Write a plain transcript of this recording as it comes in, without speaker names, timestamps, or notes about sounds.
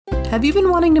Have you been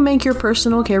wanting to make your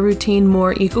personal care routine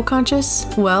more eco-conscious?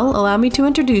 Well, allow me to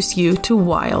introduce you to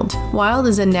Wild. Wild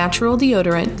is a natural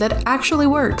deodorant that actually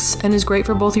works and is great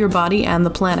for both your body and the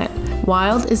planet.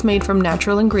 Wild is made from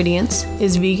natural ingredients,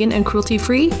 is vegan and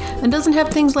cruelty-free, and doesn't have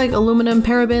things like aluminum,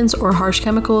 parabens, or harsh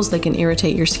chemicals that can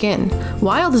irritate your skin.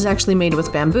 Wild is actually made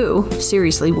with bamboo.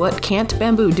 Seriously, what can't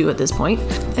bamboo do at this point?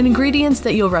 And ingredients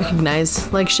that you'll recognize,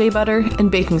 like shea butter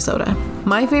and baking soda.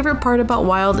 My favorite part about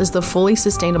Wild is the fully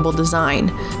sustainable design.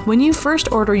 When you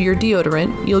first order your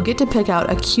deodorant, you'll get to pick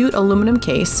out a cute aluminum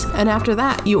case, and after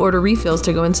that, you order refills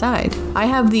to go inside. I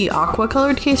have the aqua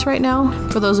colored case right now.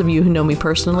 For those of you who know me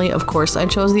personally, of course I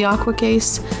chose the aqua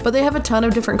case, but they have a ton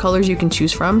of different colors you can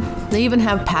choose from. They even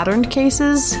have patterned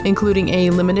cases, including a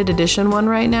limited edition one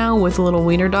right now with little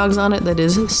wiener dogs on it that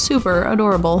is super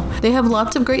adorable. They have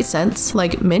lots of great scents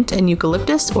like mint and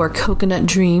eucalyptus or coconut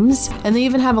dreams, and they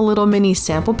even have a little mini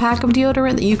sample pack of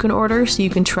deodorant that you can order so you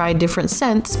can try different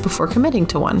scents before committing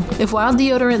to one. If Wild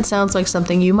deodorant sounds like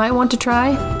something you might want to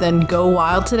try, then go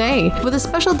Wild today with a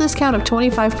special discount of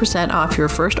 25% off your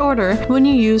first order when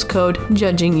you use code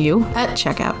JUDGINGYOU at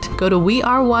checkout. Go to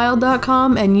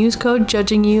wearewild.com and use code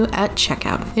JUDGINGYOU at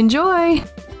checkout. Enjoy!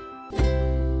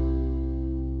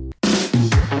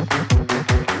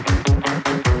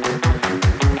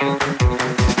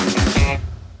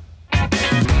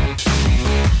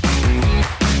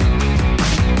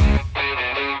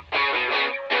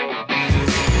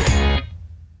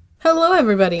 Hello,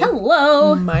 everybody.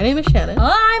 Hello. My name is Shannon.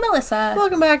 I'm Alyssa.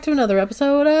 Welcome back to another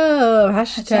episode of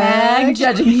Hashtag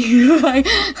Judging You. I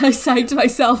psyched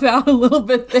myself out a little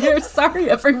bit there. Sorry,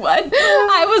 everyone.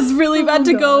 I was really about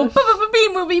to go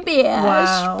B-movie bash.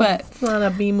 Wow. But it's not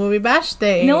a B-movie bash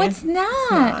day. no, it's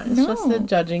not. It's just a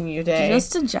Judging You day.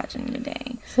 Just a Judging You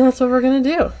day. So that's what we're going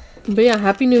to do. But yeah,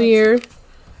 Happy New Year.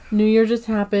 New Year just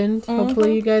happened. Mm-hmm.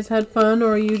 Hopefully you guys had fun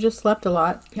or you just slept a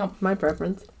lot. Yep. My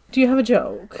preference. Do you have a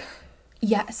joke?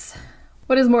 Yes.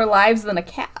 What has more lives than a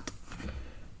cat?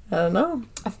 I don't know.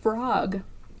 A frog.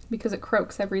 Because it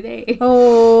croaks every day.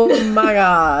 Oh my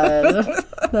god.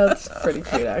 That's pretty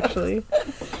cute, actually.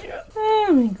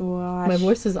 Oh my gosh. My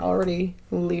voice is already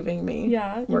leaving me.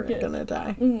 Yeah. We're gonna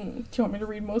die. Do you want me to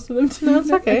read most of them too? No,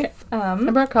 it's okay. I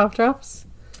I brought cough drops.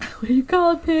 What do you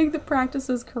call a pig that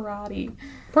practices karate?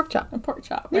 Pork chop. A pork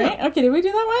chop, right? Yeah. Okay, did we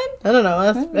do that one? I don't know.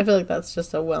 I feel like that's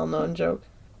just a well-known joke.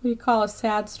 What do you call a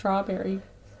sad strawberry?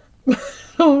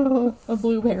 Oh, A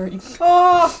blueberry.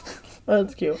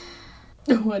 that's cute.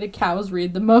 What do cows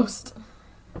read the most?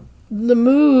 The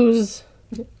moose.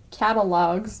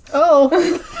 Catalogs. Oh.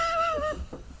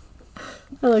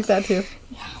 I like that too.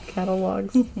 Yeah.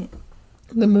 Catalogs.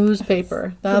 The moose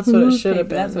paper. That's what it should have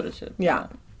been. That's what it should have been. Yeah.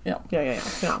 Yeah.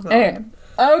 Yeah.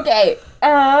 Okay.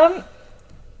 Hi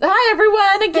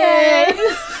everyone again.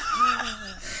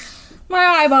 My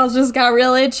eyeballs just got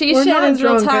real itchy. We're Shannon's not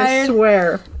drunk, real tired. I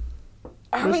swear.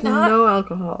 Are There's we not? no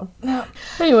alcohol. No.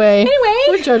 Anyway,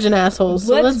 we're judging assholes,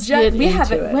 so let's get we into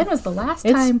haven't. it. When was the last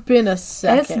time? It's been a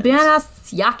second. It's been a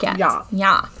second. Yeah.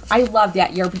 Yeah. I love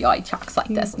that your boy talks like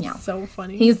this. Yeah. So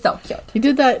funny. He's so cute. He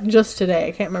did that just today.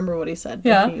 I can't remember what he said. But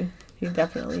Yeah. He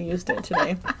definitely used it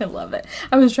today. I love it.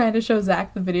 I was trying to show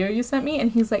Zach the video you sent me,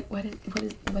 and he's like, "What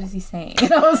is he saying?"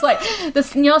 And I was like, "The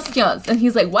snowshoes," and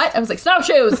he's like, "What?" I was like,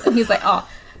 "Snowshoes," and he's like, "Oh,"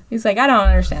 he's like, "I don't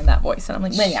understand that voice," and I'm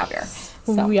like, "Men jag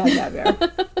so. Yeah.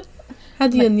 How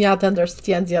do you not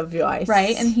understand your voice?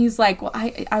 Right? And he's like, "Well,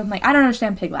 I'm like, I don't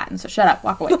understand Pig Latin, so shut up,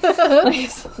 walk away."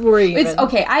 It's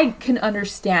okay. I can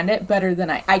understand it better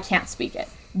than I can't speak it.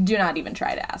 Do not even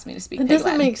try to ask me to speak It Pig doesn't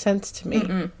Latin. make sense to me.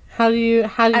 Mm-mm. How do you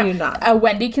not?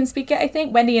 Wendy can speak it, I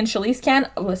think. Wendy and Shalise can.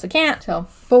 Alyssa can't. So.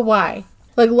 But why?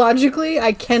 Like, logically,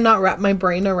 I cannot wrap my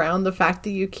brain around the fact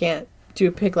that you can't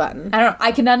do Pig Latin. I don't know.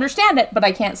 I can understand it, but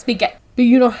I can't speak it. But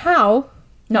you know how?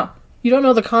 No. You don't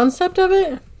know the concept of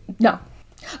it? No.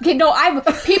 Okay, no,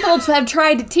 people have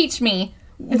tried to teach me,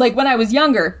 like, when I was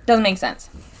younger. Doesn't make sense.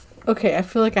 Okay, I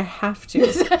feel like I have to.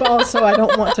 But also, I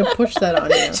don't want to push that on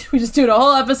you. We just do a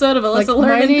whole episode of Alyssa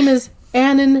learning. My name is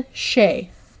Annan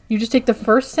Shay. You just take the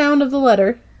first sound of the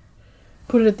letter,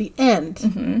 put it at the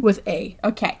end with A.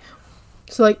 Okay.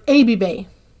 So, like, A-B-Bay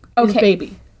is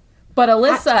baby. But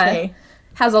Alyssa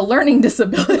has a learning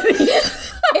disability.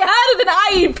 I had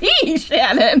an IEP,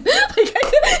 Shannon.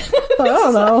 I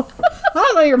don't know. I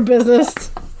don't know your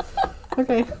business.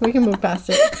 Okay, we can move past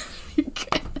it.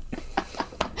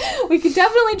 We could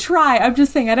definitely try. I'm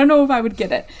just saying, I don't know if I would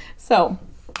get it. So,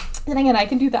 then again, I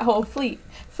can do that whole fly,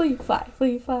 flow,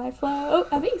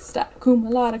 avista, cum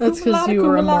laude, That's because you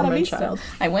were a Mormon child.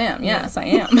 I am, yes, I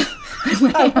am.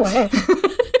 I am.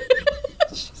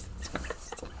 Jesus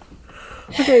Christ.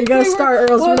 Okay, you gotta start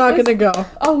or else we're not gonna go.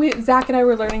 Oh, Zach and I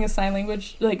were learning a sign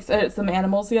language, like some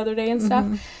animals the other day and stuff.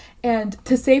 Mm-hmm. And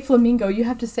to say flamingo, you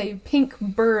have to say pink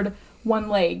bird, one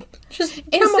leg. Just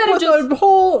instead of just a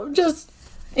whole,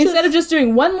 instead of just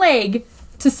doing one leg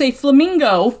to say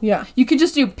flamingo, yeah, you could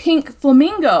just do pink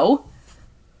flamingo.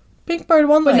 Pink bird,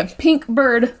 one leg. But pink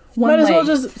bird, one leg. Might as well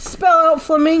just spell out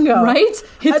flamingo. Right?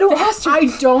 It's faster.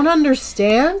 I don't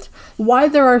understand why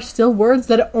there are still words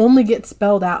that only get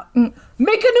spelled out.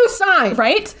 Make a new sign.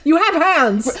 Right? You have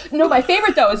hands. No, my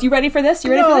favorite though is, you ready for this?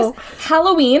 You ready for this?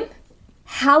 Halloween,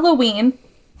 Halloween,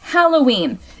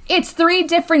 Halloween. It's 3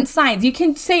 different signs. You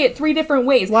can say it 3 different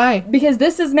ways. Why? Because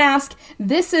this is mask,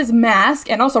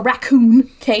 and also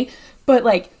raccoon, okay? But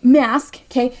like mask,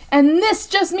 okay? And this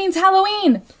just means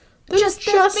Halloween. Just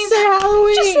say means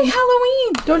Halloween. Just say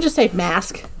Halloween. Don't just say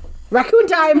mask. Raccoon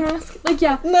time. Mask. Like,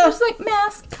 yeah. No. Just like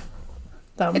mask.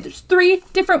 Dumb. There's 3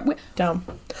 different Dumb.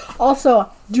 Also,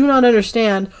 do not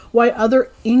understand why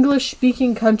other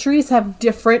English-speaking countries have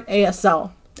different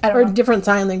ASL. Or different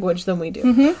sign language than we do.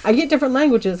 Mm-hmm. I get different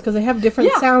languages because they have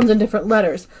different sounds and different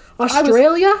letters.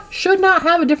 Australia should not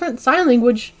have a different sign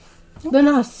language than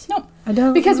us. No. I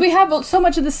don't. Because we have so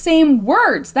much of the same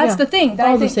words. That's the thing.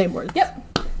 All the same words. Yep.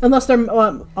 Unless they're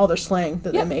all their slang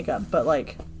that they make up. But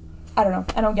like, I don't know.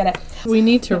 I don't get it. We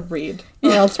need to read,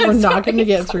 or else we're not going to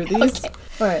get through these. Okay.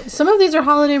 All right. Some of these are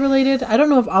holiday related. I don't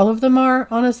know if all of them are,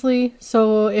 honestly.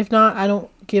 So if not, I don't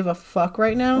give a fuck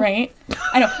right now. Right.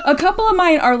 I know. A couple of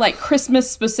mine are like Christmas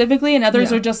specifically, and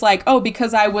others are just like, oh,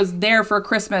 because I was there for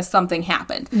Christmas, something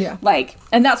happened. Yeah. Like,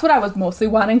 and that's what I was mostly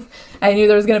wanting. I knew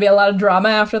there was going to be a lot of drama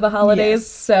after the holidays,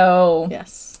 so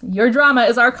yes. Your drama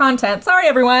is our content. Sorry,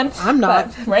 everyone. I'm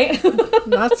not. But, right?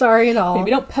 Not sorry at all.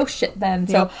 Maybe don't post shit then.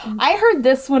 Yep. So I heard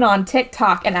this one on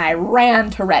TikTok, and I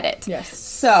ran to Reddit. Yes.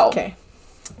 So. Okay.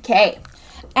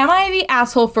 Am I the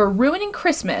asshole for ruining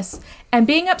Christmas and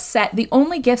being upset the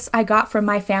only gifts I got from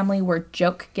my family were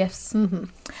joke gifts? Mm-hmm.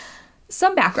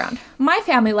 Some background. My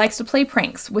family likes to play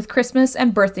pranks with Christmas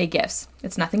and birthday gifts.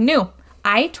 It's nothing new.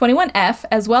 I, 21F,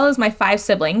 as well as my 5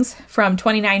 siblings, from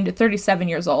 29 to 37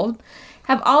 years old,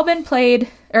 have all been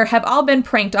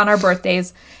pranked on our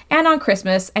birthdays and on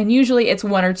Christmas, and usually it's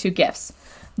 1 or 2 gifts.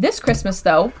 This Christmas,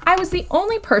 though, I was the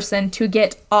only person to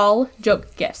get all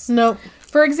joke gifts. Nope.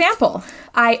 For example,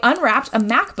 I unwrapped a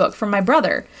MacBook from my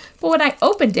brother, but when I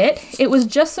opened it, it was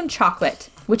just some chocolate,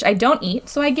 which I don't eat,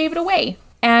 so I gave it away.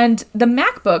 And the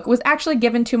MacBook was actually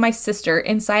given to my sister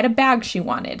inside a bag she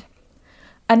wanted.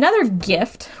 Another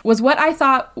gift was what I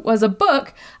thought was a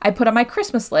book I put on my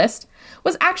Christmas list,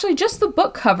 was actually just the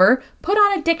book cover put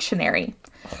on a dictionary.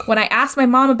 When I asked my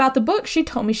mom about the book, she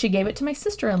told me she gave it to my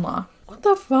sister-in-law. What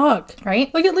the fuck?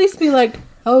 Right? Like, at least be like,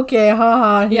 okay,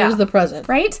 haha, here's the present.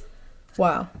 Right?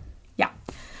 Wow. Yeah.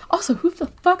 Also, who the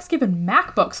fuck's giving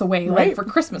MacBooks away like for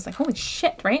Christmas? Like, holy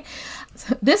shit, right?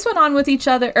 So this went on with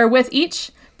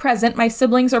each present my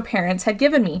siblings or parents had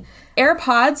given me.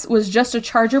 AirPods was just a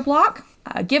charger block.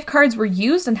 Gift cards were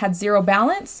used and had 0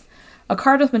 balance. A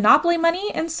card with Monopoly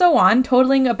money, and so on,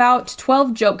 totaling about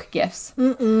 12 joke gifts.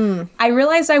 I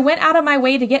realized I went out of my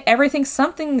way to get everything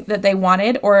something they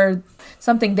wanted or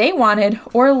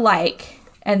like,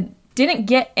 and didn't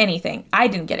get anything. I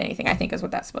didn't get anything, I think is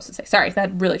what that's supposed to say. Sorry,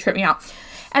 that really tripped me out.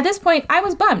 At this point, I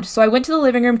was bummed, so I went to the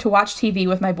living room to watch TV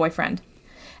with my boyfriend.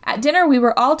 At dinner, we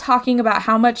were all talking about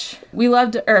how much they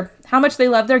loved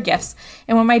their gifts,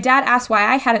 and when my dad asked why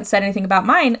I hadn't said anything about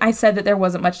mine, I said that there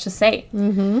wasn't much to say.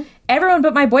 Mm-hmm. Everyone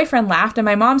but my boyfriend laughed, and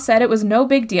my mom said it was no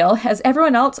big deal, as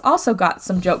everyone else also got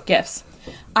some joke gifts.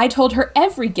 I told her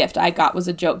every gift I got was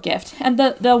a joke gift, and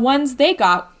the ones they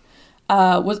got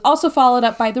was also followed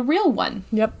up by the real one.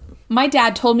 Yep. My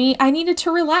dad told me I needed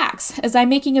to relax, as I'm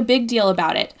making a big deal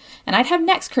about it, and I'd have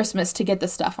next Christmas to get the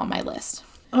stuff on my list.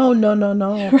 Oh, no.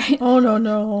 Right? Oh,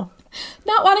 no.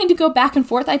 Not wanting to go back and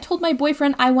forth, I told my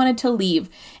boyfriend I wanted to leave,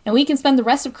 and we can spend the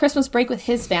rest of Christmas break with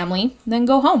his family, then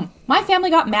go home. My family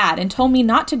got mad and told me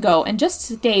not to go and just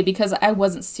stay because it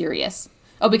wasn't serious.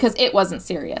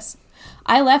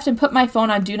 I left and put my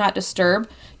phone on Do Not Disturb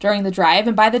during the drive,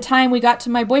 and by the time we got to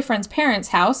my boyfriend's parents'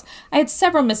 house, I had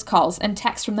several missed calls and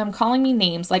texts from them calling me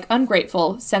names like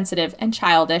ungrateful, sensitive, and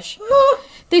childish.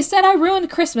 They said I ruined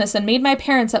Christmas and made my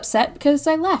parents upset because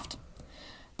I left.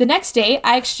 The next day,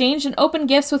 I exchanged and opened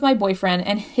gifts with my boyfriend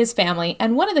and his family,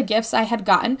 and one of the gifts I had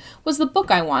gotten was the book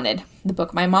I wanted, the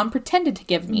book my mom pretended to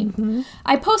give me. Mm-hmm.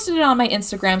 I posted it on my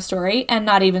Instagram story, and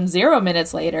not even 0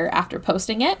 minutes later after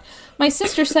posting it, my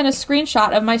sister sent a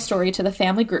screenshot of my story to the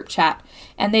family group chat,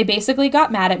 and they basically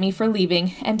got mad at me for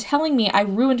leaving and telling me I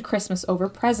ruined Christmas over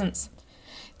presents.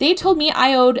 They told me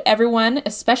I owed everyone,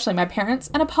 especially my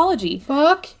parents, an apology.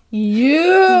 Fuck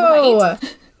you.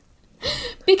 Right?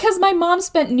 Because my mom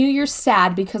spent New Year's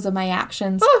sad because of my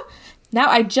actions.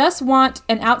 Now I just want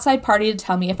an outside party to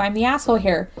tell me if I'm the asshole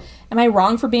here. Am I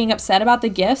wrong for being upset about the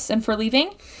gifts and for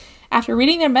leaving? After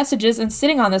reading their messages and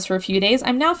sitting on this for a few days,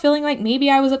 I'm now feeling like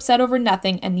maybe I was upset over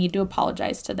nothing and need to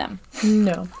apologize to them.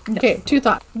 No. Okay, 2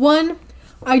 thoughts. 1,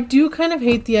 I do kind of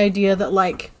hate the idea that,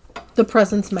 like, the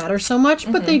presents matter so much,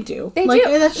 but they do. They like,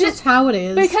 do. That's just how it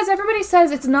is. Because everybody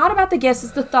says it's not about the gifts,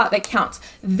 it's the thought that counts.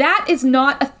 That is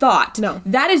not a thought. No.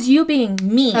 That is you being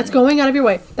mean. That's going out of your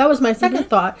way. That was my second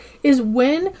thought, is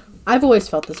when, I've always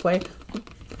felt this way,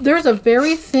 there's a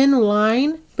very thin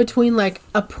line between, like,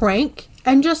 a prank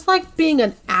and just, like, being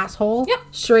an asshole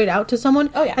straight out to someone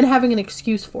and having an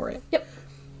excuse for it. Yep.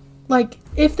 Like,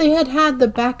 if they had the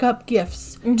backup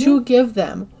gifts to give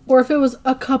them, or if it was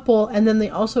a couple and then they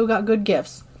also got good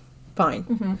gifts,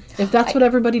 fine. If that's what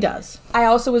everybody does. I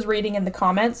also was reading in the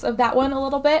comments of that one a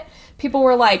little bit. People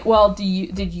were like, well,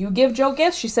 did you give Joe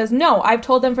gifts? She says, no, I've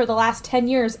told them for the last 10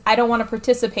 years, I don't want to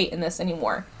participate in this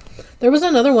anymore. There was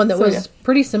another one that was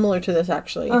pretty similar to this,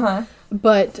 actually.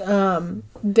 But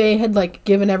they had, like,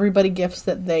 given everybody gifts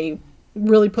that they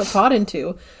really put thought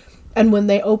into. And when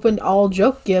they opened all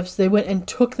joke gifts, they went and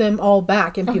took them all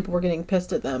back, and people were getting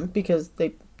pissed at them because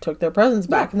they took their presents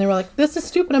back. And they were like, this is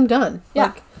stupid, I'm done. Yeah.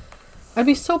 Like, I'd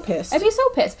be so pissed.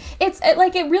 It's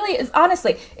like, it really is,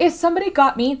 honestly, if somebody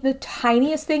got me the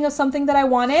tiniest thing of something that I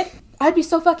wanted, I'd be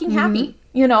so fucking happy.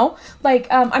 You know, like,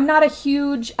 I'm not a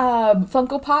huge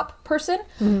Funko Pop person,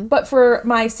 but for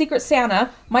my Secret Santa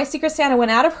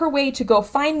went out of her way to go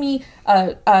find me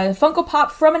a Funko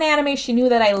Pop from an anime she knew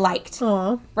that I liked.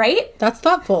 Aww. Right? That's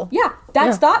thoughtful. Yeah,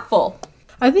 that's thoughtful.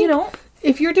 I think,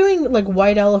 if you're doing, like,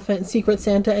 White Elephant Secret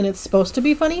Santa and it's supposed to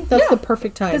be funny, that's the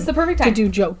perfect time. That's the perfect time to do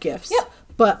joke gifts. Yep.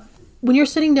 But when you're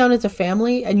sitting down as a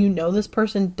family and you know this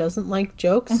person doesn't like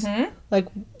jokes, like,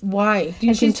 why do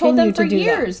you she's told them for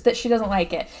years that she doesn't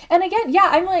like it. And again,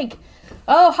 I'm like,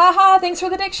 oh, haha, thanks for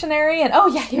the dictionary. And, oh,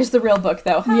 yeah, here's the real book,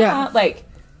 though. Like,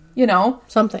 you know.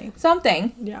 Something.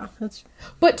 Yeah. That's.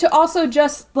 But to also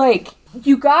just, like,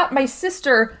 you got my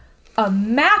sister a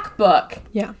MacBook.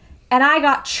 Yeah. And I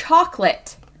got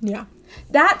chocolate. Yeah.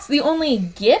 That's the only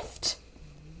gift.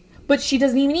 But she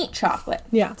doesn't even eat chocolate.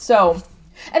 Yeah. So...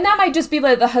 And that might just be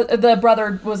like the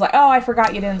brother was like, oh, I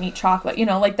forgot you didn't eat chocolate. You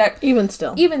know, like that. Even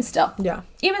still. Yeah.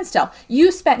 Even still.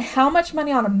 You spent how much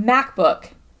money on a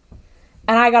MacBook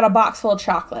and I got a box full of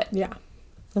chocolate. Yeah.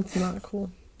 That's not cool.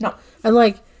 No. And,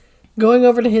 like, going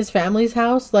over to his family's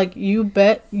house, like, you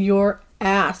bet your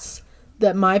ass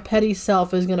that my petty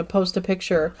self is going to post a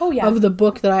picture of the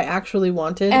book that I actually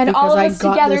wanted. And because all of I us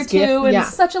got together, this too. Gift. And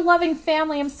such a loving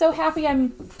family. I'm so happy I'm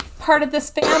part of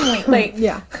this family. Like,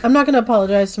 I'm not going to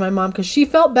apologize to my mom because she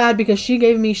felt bad because she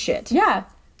gave me shit. Yeah.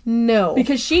 No.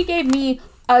 Because she gave me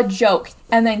a joke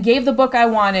and then gave the book I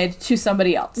wanted to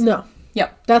somebody else. No.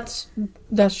 Yep. That's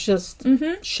just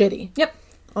shitty. Yep.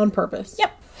 On purpose.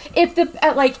 Yep. If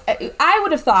I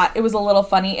would have thought it was a little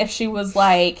funny if she was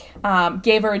like,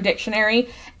 gave her a dictionary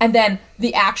and then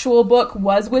the actual book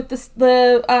was with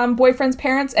the boyfriend's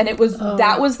parents and it was,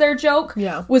 that was their joke.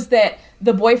 Yeah. Was that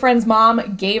the boyfriend's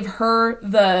mom gave her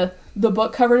the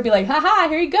book cover to be like, haha,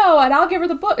 here you go, and I'll give her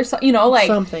the book, or something, you know, like,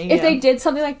 something, if they did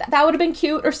something like that, that would have been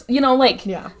cute, or, you know, like,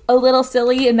 a little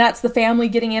silly, and that's the family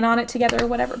getting in on it together or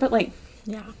whatever, but, like,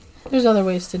 there's other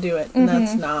ways to do it, and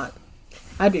that's not.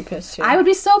 I'd be pissed too. I would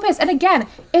be so pissed. And again,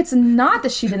 it's not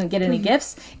that she didn't get any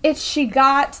gifts. It's she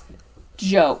got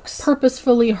jokes.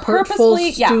 Purposefully hurtful,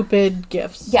 stupid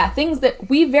gifts. Yeah, things that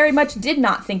we very much did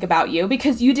not think about you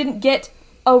because you didn't get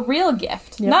a real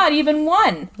gift. Yep. Not even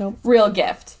one real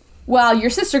gift. Well, your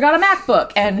sister got a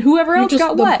MacBook and whoever else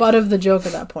got what. You're just the butt of the joke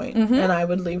at that point. And I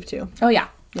would leave too. Oh, yeah.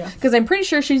 Yeah. Because I'm pretty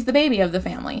sure she's the baby of the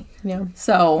family. Yeah.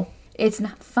 So it's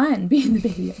not fun being the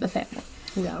baby of the family.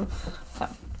 Yeah.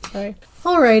 Sorry.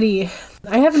 Alrighty.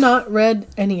 I have not read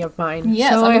any of mine.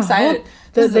 Yes, so I'm excited.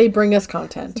 That they bring us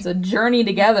content. It's a journey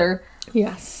together.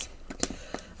 Yes.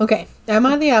 Okay. Am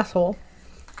I the asshole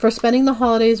for spending the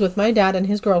holidays with my dad and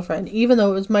his girlfriend, even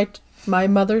though it was my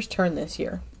mother's turn this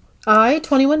year? I,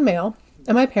 21 male,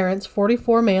 and my parents,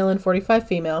 44 male and 45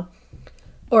 female,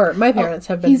 or my parents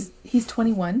have been... He's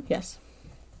 21? Yes.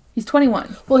 He's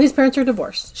 21. Well, his parents are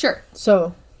divorced. Sure.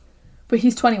 So... But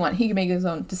he's 21. He can make his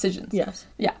own decisions. Yes.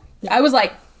 Yeah. I was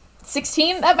like,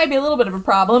 16? That might be a little bit of a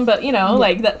problem, but, you know,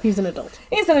 like... that. He's an adult.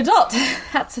 He's an adult.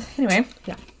 That's... Anyway.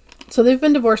 Yeah. So they've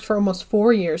been divorced for almost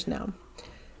 4 years now.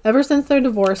 Ever since their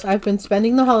divorce, I've been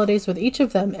spending the holidays with each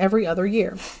of them every other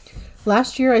year.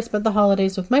 Last year, I spent the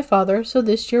holidays with my father, so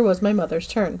this year was my mother's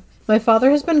turn. My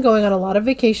father has been going on a lot of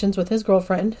vacations with his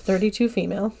girlfriend, 32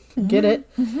 female. Get it?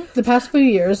 The past few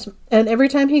years, and every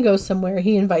time he goes somewhere,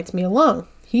 he invites me along.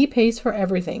 He pays for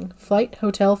everything. Flight,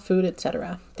 hotel, food,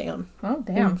 etc. Damn. Oh,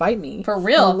 damn. Invite me. For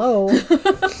real. Hello.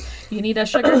 You need a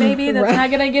sugar baby that's not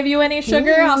going to give you any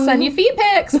sugar? I'll send you feet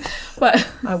pics. But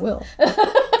I will.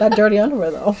 That dirty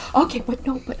underwear, though. Okay, but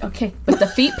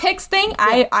the feet pics thing,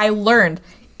 I learned.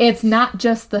 It's not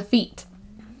just the feet.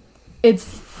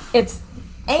 It's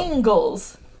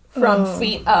angles from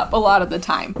feet up a lot of the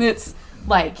time. It's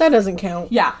like... That doesn't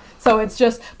count. Yeah. So it's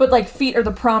just, but like feet are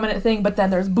the prominent thing, but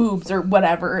then there's boobs or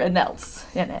whatever and else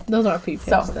in it. Those aren't feet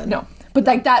pics then. No. But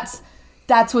like that's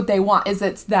what they want, is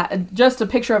it's that just a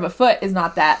picture of a foot is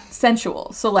not that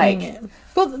sensual. So like...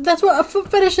 Well, that's what a foot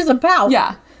fetish is about.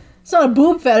 Yeah. It's not a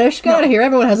boob fetish. Get out of here.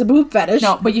 Everyone has a boob fetish.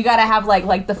 No, but you gotta have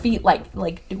like the feet like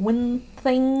doing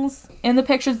things in the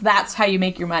pictures. That's how you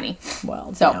make your money.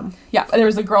 Well, so damn. Yeah, there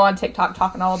was a girl on TikTok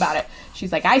talking all about it.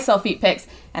 She's like, I sell feet pics,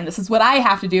 and this is what I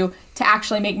have to do to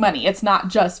actually make money. It's not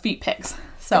just feet pics.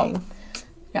 So, Dang.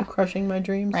 Yeah, crushing my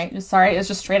dreams. Right. Sorry, it's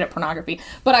just straight up pornography.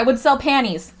 But I would sell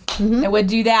panties. I would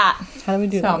do that. How do we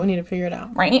do that? We need to figure it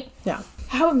out. Right. Yeah.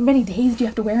 How many days do you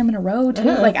have to wear them in a row? Too?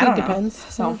 Like I don't know. Depends.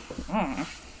 So.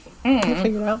 We'll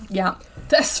figure it out. Yeah.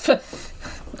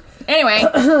 Anyway.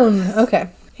 Okay.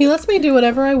 He lets me do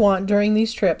whatever I want during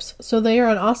these trips, so they are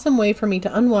an awesome way for me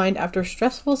to unwind after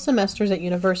stressful semesters at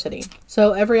university.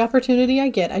 So every opportunity I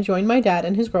get, I join my dad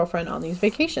and his girlfriend on these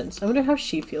vacations. I wonder how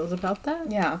she feels about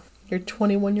that. Yeah. Your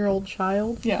 21-year-old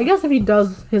child. Yeah. I guess if he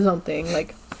does his own thing,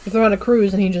 like if they're on a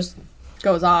cruise and he just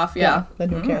goes off, yeah. then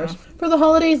who cares? For the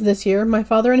holidays this year, my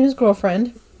father and his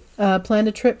girlfriend planned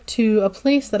a trip to a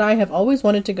place that I have always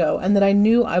wanted to go and that I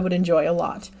knew I would enjoy a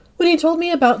lot. When he told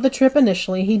me about the trip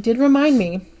initially, he did remind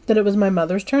me that it was my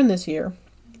mother's turn this year,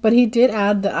 but he did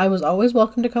add that I was always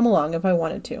welcome to come along if I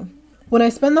wanted to. When I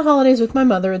spend the holidays with my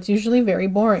mother, it's usually very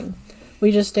boring.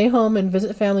 We just stay home and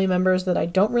visit family members that I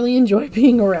don't really enjoy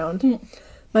being around.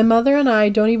 My mother and I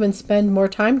don't even spend more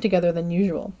time together than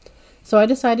usual, so I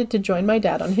decided to join my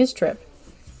dad on his trip.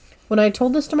 When I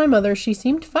told this to my mother, she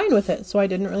seemed fine with it, so I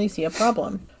didn't really see a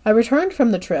problem. I returned from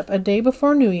the trip a day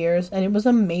before New Year's, and it was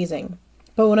amazing.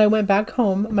 But when I went back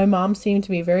home, my mom seemed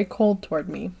to be very cold toward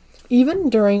me. Even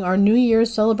during our New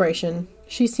Year's celebration,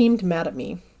 she seemed mad at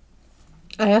me.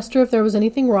 I asked her if there was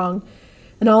anything wrong,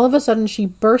 and all of a sudden she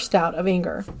burst out of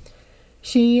anger.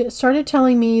 She started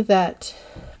telling me that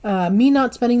me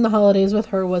not spending the holidays with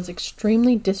her was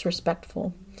extremely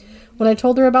disrespectful. When I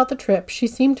told her about the trip, she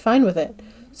seemed fine with it,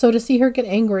 so to see her get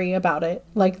angry about it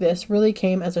like this really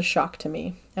came as a shock to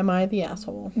me. Am I the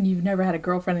asshole? You've never had a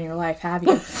girlfriend in your life, have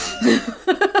you?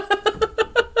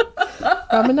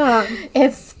 Probably not.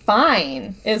 It's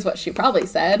fine, is what she probably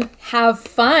said. Have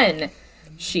fun,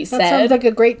 she said. That sounds like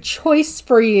a great choice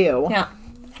for you. Yeah.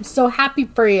 I'm so happy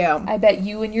for you. I bet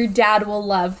you and your dad will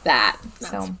love that.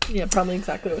 So yeah, probably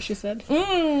exactly what she said.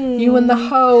 You and the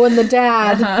hoe and the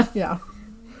dad. Uh-huh. Yeah.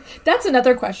 That's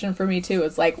another question for me too.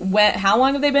 It's like, how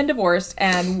long have they been divorced,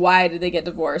 and why did they get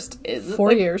divorced? Is it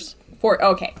 4 years.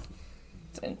 Okay.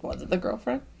 Was it the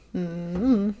girlfriend?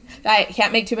 Mm-hmm. I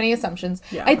can't make too many assumptions.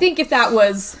 Yeah. I think if that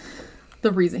was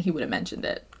the reason, he would have mentioned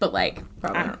it. But like,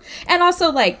 probably. I don't know. And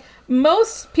also, like,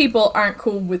 most people aren't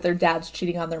cool with their dads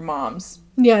cheating on their moms.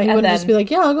 Yeah, he wouldn't just be like,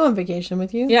 yeah, I'll go on vacation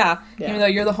with you. Yeah. Even though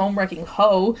you're the home-wrecking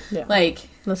hoe. Yeah. Like,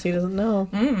 unless he doesn't know.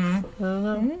 I don't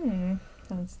know.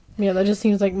 Yeah, that just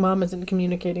seems like mom isn't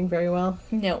communicating very well.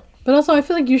 No. But also, I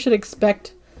feel like you should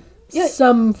expect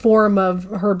some form of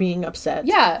her being upset.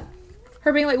 Yeah.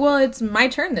 Her being like, well, it's my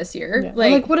turn this year. Yeah.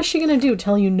 Like, what is she going to do?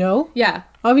 Tell you no? Yeah.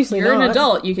 Obviously you're not. An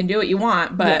adult. You can do what you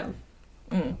want, but...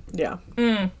 Yeah.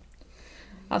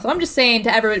 Also, I'm just saying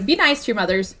to everyone, be nice to your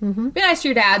mothers. Mm-hmm. Be nice to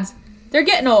your dads. They're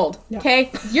getting old,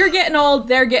 okay? You're getting old.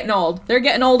 They're getting old. They're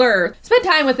getting older. Spend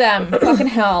time with them. Fucking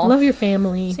hell. Love your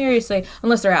family. Seriously.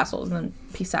 Unless they're assholes, and then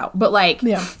peace out. But, like,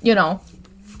 you know.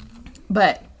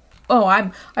 But,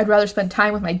 I'd rather spend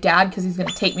time with my dad because he's going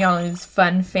to take me on these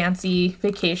fun, fancy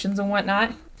vacations and whatnot.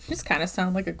 You just kind of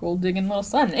sound like a gold-digging little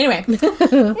son. Anyway.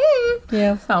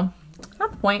 Yeah. So,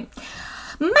 not the point.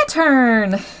 My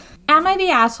turn. Am I the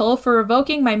asshole for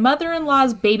revoking my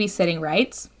mother-in-law's babysitting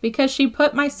rights because she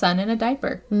put my son in a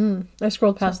diaper? I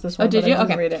scrolled past this one. Oh, did you? I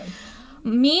didn't okay. read it.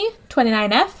 Me,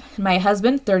 29F, my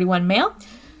husband, 31 male.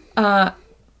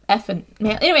 F and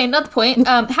male. Anyway, not the point.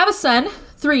 Have a son,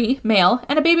 3 male,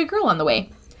 and a baby girl on the way.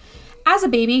 As a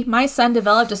baby, my son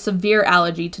developed a severe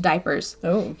allergy to diapers.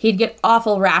 Oh. He'd get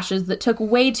awful rashes that took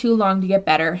way too long to get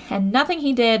better, and nothing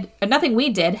we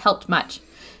did helped much.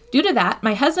 Due to that,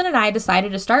 my husband and I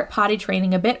decided to start potty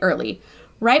training a bit early.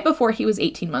 right before he was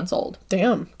 18 months old.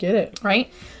 Damn, get it.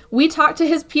 Right? We talked to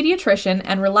his pediatrician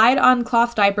and relied on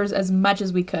cloth diapers as much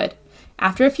as we could.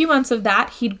 After a few months of that,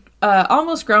 he'd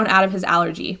almost grown out of his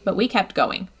allergy, but we kept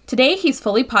going. Today, he's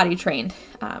fully potty trained.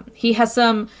 He has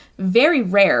some very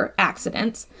rare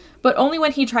accidents, but only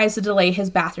when he tries to delay his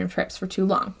bathroom trips for too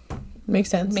long. Makes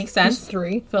sense. Makes sense. He's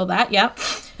 3. Feel that, yep.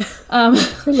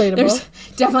 Relatable. There's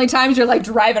definitely times you're like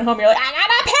driving home, you're like, I got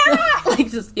a parrot!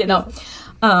 Like, just, you know.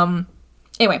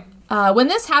 Anyway, when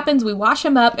this happens, we wash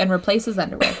him up and replace his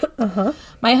underwear.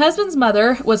 My husband's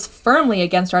mother was firmly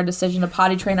against our decision to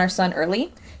potty train our son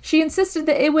early. She insisted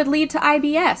that it would lead to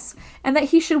IBS and that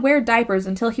he should wear diapers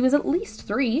until he was at least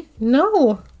 3.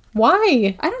 No.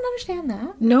 Why? I don't understand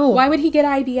that. No. Why would he get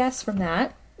IBS from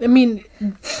that? I mean,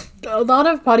 a lot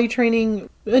of potty training,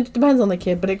 it depends on the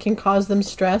kid, but it can cause them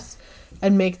stress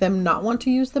and make them not want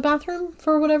to use the bathroom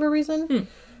for whatever reason.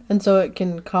 And so it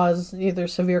can cause either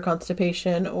severe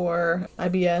constipation or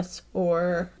IBS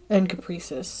and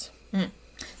caprices.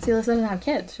 See, Alyssa doesn't have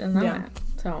kids. She doesn't know that.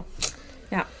 So,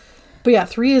 yeah. But yeah,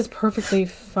 3 is perfectly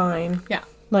fine. Yeah.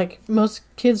 Like, most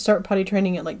kids start potty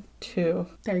training at, like, 2.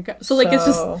 There you go. So, like, it's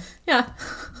just, yeah.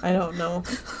 I don't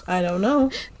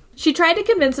know. She tried to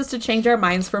convince us to change our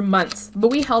minds for months, but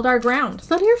we held our ground. It's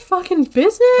none of your fucking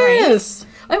business. Right?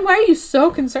 And why are you so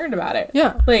concerned about it?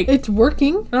 Yeah. Like, it's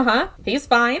working. He's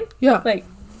fine. Yeah. Like,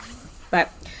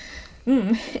 but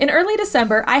in early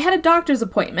December, I had a doctor's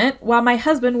appointment while my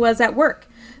husband was at work.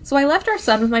 So I left our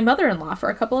son with my mother-in-law for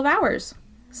a couple of hours.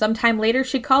 Sometime later,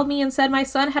 she called me and said my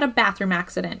son had a bathroom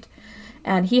accident,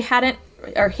 and he hadn't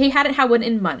had one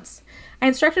in months. I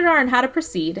instructed her on how to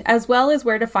proceed, as well as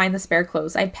where to find the spare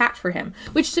clothes I'd packed for him,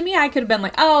 which to me, I could have been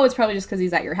like, oh, it's probably just because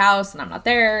he's at your house and I'm not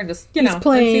there, and just, you know. He's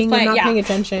playing and not paying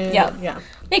attention. Yeah.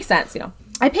 Makes sense, you know.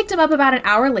 I picked him up about an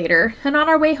hour later, and on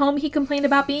our way home, he complained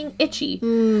about being itchy.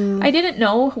 I didn't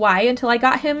know why until I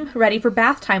got him ready for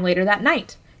bath time later that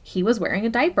night. He was wearing a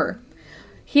diaper.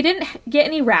 He didn't get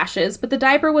any rashes, but the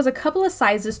diaper was a couple of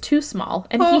sizes too small,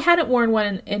 and he hadn't worn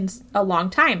one in a long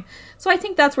time. So I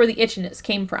think that's where the itchiness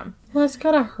came from. Well, it's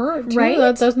gotta hurt, too. Right?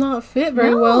 That does not fit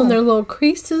very well in their little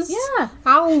creases. Yeah.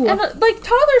 Ow. And, like,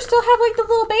 toddlers still have, like, the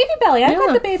little baby belly. I've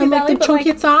got the baby and, belly, like, the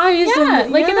chunky thighs. Yeah,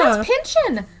 and, like, and that's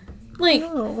pinching. Like,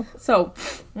 so.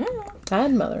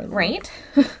 Bad mother-in-law. Right?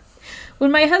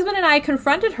 When my husband and I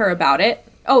confronted her about it,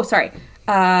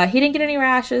 he didn't get any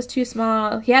rashes, too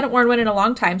small. He hadn't worn one in a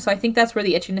long time, so I think that's where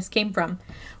the itchiness came from.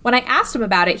 When I asked him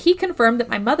about it, he confirmed that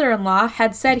my mother-in-law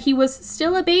had said he was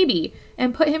still a baby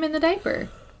and put him in the diaper.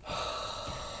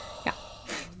 Yeah.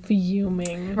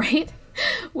 Fuming. Right?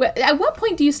 At what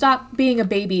point do you stop being a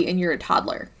baby and you're a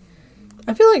toddler?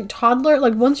 I feel like toddler,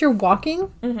 like once you're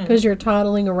walking, because you're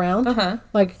toddling around,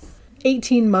 like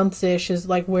 18 months-ish is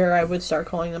like where I would start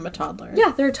calling them a toddler.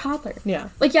 Yeah, they're a toddler. Yeah.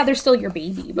 Like, yeah, they're still your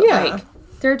baby, but like,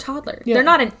 they're a toddler. Yeah. They're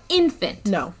not an infant.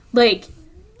 No. Like,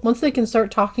 once they can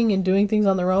start talking and doing things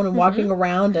on their own and walking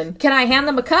around and... Can I hand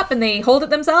them a cup and they hold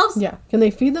it themselves? Yeah. Can they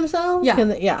feed themselves? Yeah.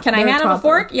 Can I hand them a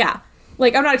fork? Yeah.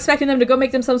 Like, I'm not expecting them to go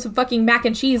make themselves some fucking mac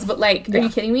and cheese, but like, are you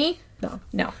kidding me? No.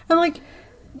 And like,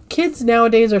 kids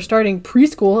nowadays are starting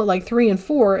preschool at like 3 and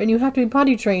 4, and you have to be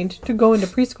potty trained to go into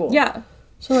preschool. Yeah.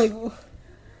 So like,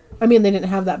 I mean, they didn't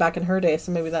have that back in her day,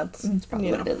 so maybe that's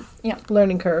probably what it is. Yeah.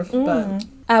 Learning curve. But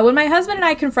when my husband and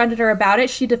I confronted her about it,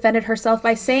 she defended herself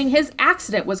by saying his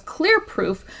accident was clear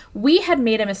proof we had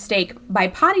made a mistake by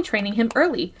potty training him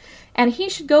early, and he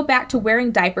should go back to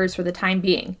wearing diapers for the time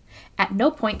being. At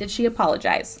no point did she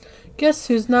apologize. Guess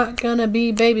who's not gonna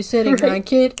be babysitting my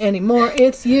kid anymore?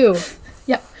 It's you.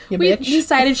 Yep. You we bitch.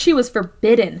 decided she was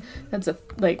forbidden. That's a,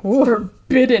 like,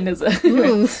 forbidden is a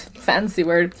fancy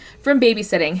word. From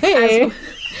babysitting. Hey.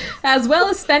 As well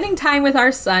as spending time with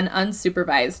our son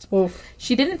unsupervised. Oof.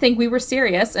 She didn't think we were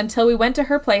serious until we went to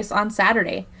her place on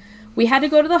Saturday. We had to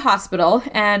go to the hospital,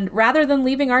 and rather than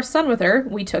leaving our son with her,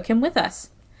 we took him with us.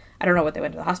 I don't know what they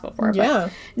went to the hospital for. Yeah.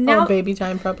 But now, baby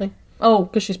time, probably. Oh.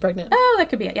 Because she's pregnant. Oh, that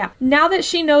could be it, yeah. Now that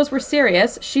she knows we're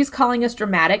serious, she's calling us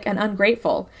dramatic and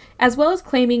ungrateful, as well as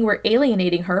claiming we're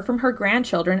alienating her from her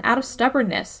grandchildren out of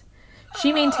stubbornness.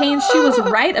 She maintains she was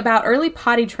right about early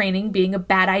potty training being a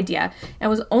bad idea and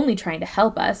was only trying to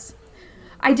help us.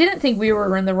 I didn't think we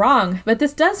were in the wrong, but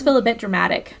this does feel a bit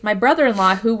dramatic. My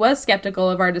brother-in-law, who was skeptical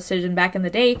of our decision back in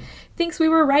the day, thinks we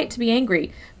were right to be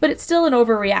angry, but it's still an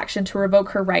overreaction to revoke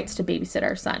her rights to babysit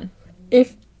our son.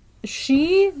 If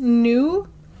she knew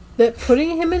that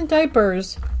putting him in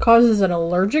diapers causes an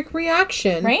allergic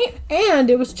reaction, right? And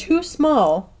it was too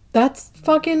small, that's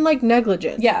fucking like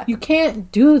negligence. Yeah. You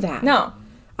can't do that. No.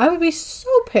 I would be so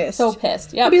pissed. So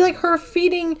pissed. Yeah. It'd be like her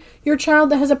feeding your child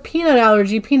that has a peanut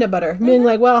allergy peanut butter. Being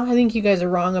like, well, I think you guys are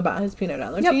wrong about his peanut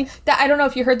allergy. Yep. I don't know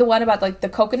if you heard the one about like the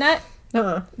coconut.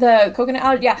 The coconut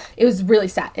allergy. Yeah, it was really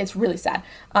sad. It's really sad.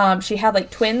 She had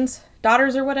like twins,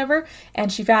 daughters or whatever,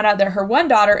 and she found out that her one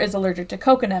daughter is allergic to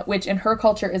coconut, which in her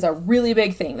culture is a really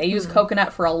big thing. They use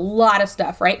coconut for a lot of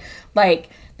stuff, right? Like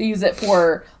they use it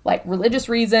for like religious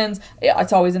reasons.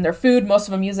 It's always in their food. Most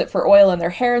of them use it for oil in their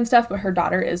hair and stuff, but her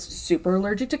daughter is super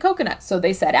allergic to coconut. So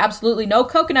they said absolutely no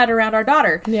coconut around our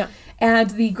daughter. Yeah.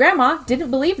 And the grandma didn't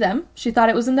believe them. She thought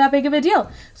it wasn't that big of a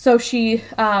deal. So she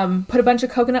put a bunch of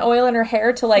coconut oil in her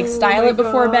hair to like style it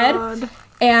before bed.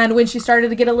 And when she started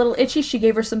to get a little itchy, she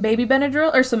gave her some baby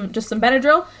Benadryl, or some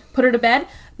Benadryl, put her to bed.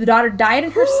 The daughter died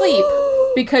in her sleep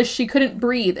because she couldn't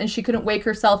breathe and she couldn't wake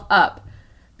herself up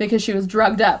because she was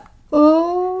drugged up.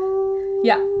 Oh.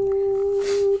 Yeah.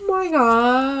 Oh my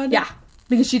God. Yeah.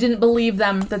 Because she didn't believe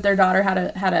them that their daughter had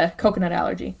a coconut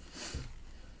allergy.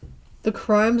 The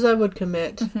crimes I would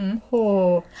commit. Mm-hmm.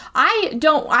 Oh. I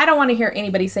don't want to hear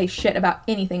anybody say shit about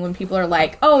anything when people are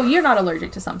like, oh, you're not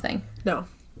allergic to something. No.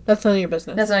 That's none of your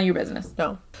business. That's none of your business.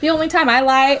 No. The only time I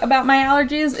lie about my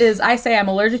allergies is I say I'm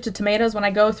allergic to tomatoes when I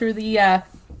go through the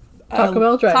Taco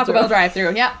Bell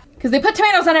drive-thru. Yeah. Because they put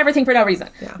tomatoes on everything for no reason.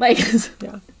 Yeah. Like,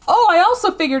 yeah. Oh, I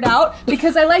also figured out,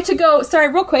 because I like to go,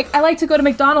 real quick, I like to go to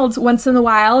McDonald's once in a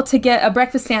while to get a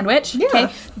breakfast sandwich. Yeah.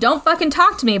 Okay? Don't fucking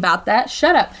talk to me about that.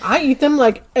 Shut up. I eat them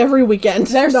like every weekend.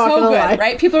 They're Not so gonna good, lie.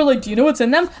 right? People are like, do you know what's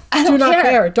in them? I Do don't not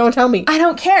care. Don't tell me. I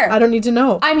don't care. I don't need to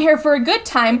know. I'm here for a good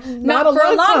time, not for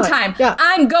a long time. Yeah.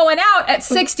 I'm going out at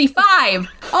 65.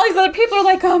 All these other people are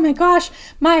like, oh my gosh,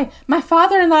 my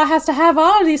father-in-law has to have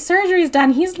all of these surgeries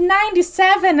done. He's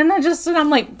 97. And I'm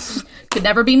like, could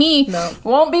never be me. No.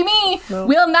 Won't be me. No.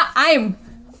 Will not.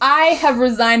 I have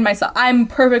resigned myself. I'm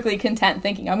perfectly content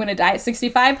thinking I'm going to die at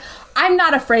 65. I'm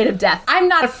not afraid of death. I'm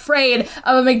not afraid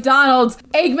of a McDonald's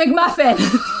Egg McMuffin.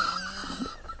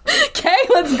 Okay,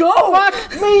 let's go.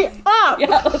 Fuck me up.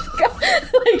 Yeah, let's go.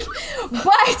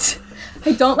 But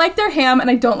I don't like their ham and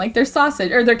I don't like their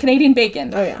sausage or their Canadian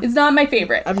bacon. Oh, yeah. It's not my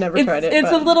favorite. I've never tried it. It's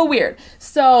but... a little weird.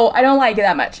 So I don't like it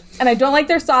that much. And I don't like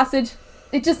their sausage.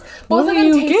 It just both of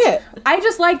them taste. I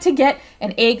just like to get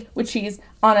an egg with cheese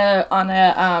on a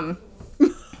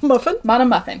muffin. On a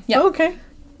muffin. Yep. Okay.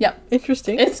 Yep.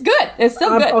 Interesting. It's good. It's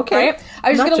still good. Okay. Right?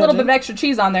 I just get a little bit of extra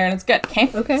cheese on there and it's good. Okay.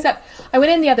 Okay. Except I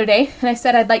went in the other day and I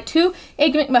said I'd like 2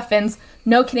 Egg McMuffins,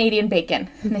 no Canadian bacon.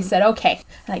 And they said okay.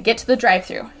 And I get to the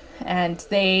drive-thru. And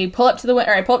they pull up to the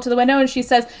window, or I pull up to the window, and she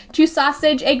says, 2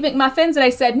 sausage Egg McMuffins. And I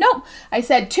said, no. I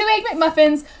said 2 Egg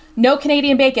McMuffins, no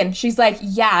Canadian bacon. She's like,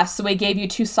 yeah, so we gave you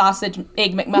 2 sausage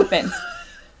Egg McMuffins.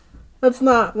 That's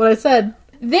not what I said.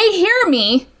 They hear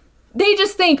me. They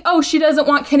just think, oh, she doesn't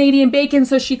want Canadian bacon,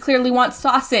 so she clearly wants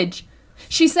sausage.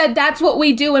 She said that's what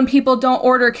we do when people don't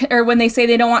order, or when they say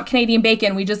they don't want Canadian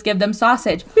bacon, we just give them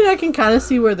sausage. I mean, I can kind of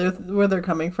see where they're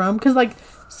coming from, because like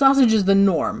sausage is the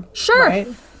norm. Sure. Right?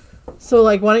 So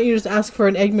like, why don't you just ask for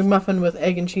an Egg McMuffin with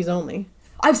egg and cheese only?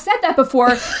 I've said that before,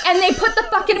 and they put the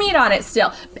fucking meat on it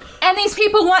still. And these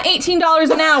people want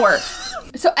 $18 an hour.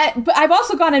 So, but I've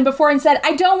also gone in before and said,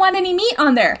 I don't want any meat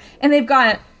on there. And they've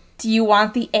gone, do you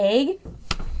want the egg?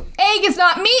 Egg is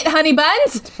not meat, honey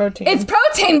buns. It's protein. It's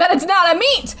protein, but it's not a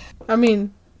meat. I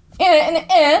mean,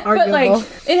 but like,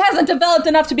 it hasn't developed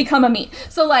enough to become a meat.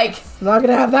 So like, I'm not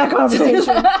gonna have that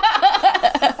conversation.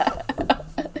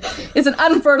 It's an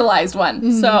unfertilized one.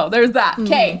 Mm-hmm. So there's that.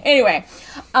 Okay. Mm-hmm. Anyway,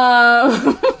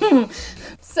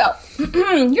 so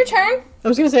your turn. I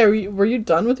was gonna say, were you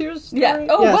done with yours? Story? Yeah.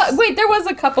 Oh, yes. Wait. There was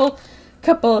a couple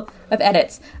of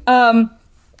edits.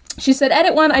 She said,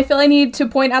 edit 1, I feel I need to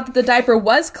point out that the diaper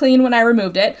was clean when I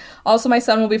removed it. Also, my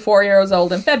son will be 4 years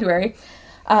old in February.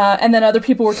 And then other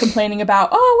people were complaining about,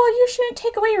 oh, well, you shouldn't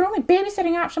take away your only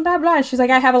babysitting option, blah, blah. And she's like,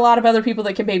 I have a lot of other people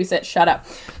that can babysit. Shut up.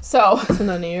 So. It's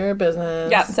none of your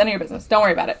business. Yeah, it's none of your business. Don't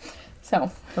worry about it.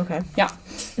 So. Okay. Yeah.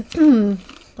 All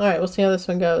right, we'll see how this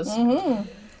one goes. Mm-hmm.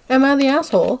 Am I the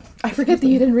asshole? I forget that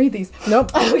you didn't read these.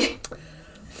 Nope. Okay.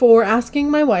 For asking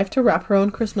my wife to wrap her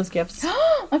own Christmas gifts.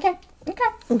 Okay.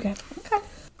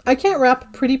 I can't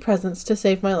wrap pretty presents to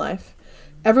save my life.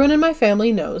 Everyone in my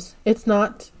family knows it's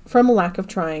not from a lack of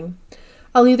trying.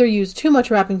 I'll either use too much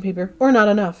wrapping paper or not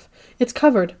enough. It's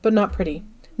covered, but not pretty.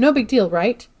 No big deal,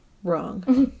 right?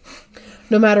 Wrong.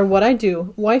 No matter what I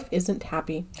do, wife isn't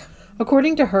happy.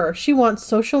 According to her, she wants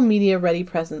social media ready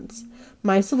presents.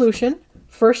 My solution?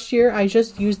 First year, I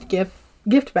just used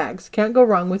gift bags. Can't go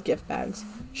wrong with gift bags.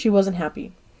 She wasn't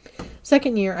happy.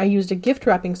 Second year, I used a gift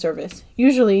wrapping service.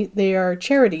 Usually, they are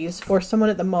charities or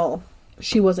someone at the mall.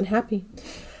 She wasn't happy.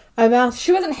 I've asked.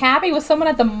 She wasn't happy with someone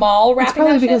at the mall wrapping It's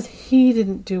probably that because shit? he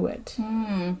didn't do it.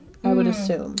 I would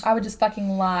assume. I would just fucking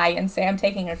lie and say I'm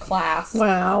taking a class.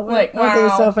 Wow. Like, Aren't they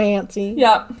wow. so fancy?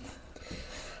 Yep.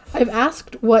 I've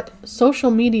asked what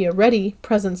social media ready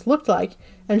presents looked like,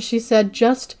 and she said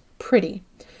just pretty.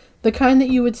 The kind that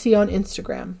you would see on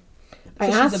Instagram.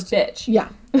 She's a bitch. Yeah.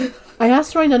 I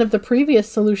asked why none of the previous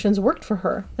solutions worked for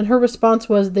her, and her response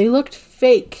was they looked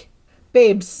fake.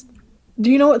 Babes, do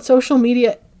you know what social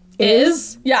media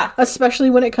is? Yeah. Especially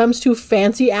when it comes to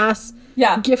fancy ass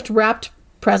gift wrapped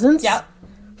presents? Yeah.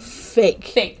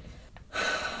 Fake.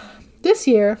 This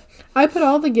year, I put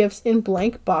all the gifts in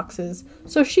blank boxes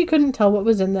so she couldn't tell what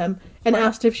was in them and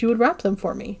asked if she would wrap them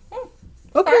for me.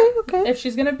 Okay. If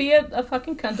she's gonna be a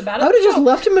fucking cunt about it, I would have just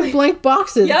left them in blank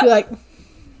boxes. Yep. Be like,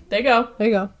 there you go. there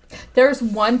you go. There's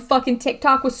one fucking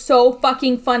TikTok was so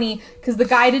fucking funny because the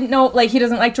guy didn't know, like, he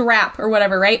doesn't like to wrap or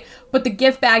whatever, right? But the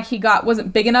gift bag he got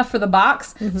wasn't big enough for the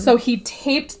box, so he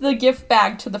taped the gift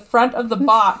bag to the front of the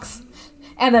box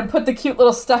and then put the cute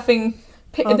little stuffing,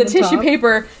 the tissue top.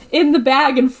 paper in the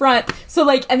bag in front. So,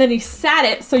 like, and then he sat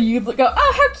it so you go,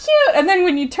 oh, how cute! And then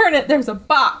when you turn it, there's a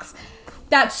box.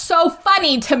 That's so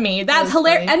funny to me. That's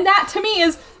hilarious. funny. And that to me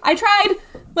is, I tried,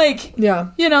 like,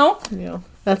 you know? Yeah.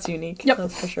 That's unique. Yep.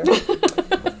 That's for sure.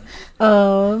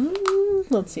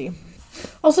 Let's see.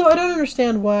 Also, I don't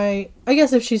understand why. I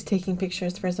guess if she's taking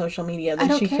pictures for social media,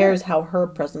 then she cares how her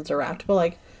presents are wrapped. But,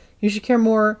 like, you should care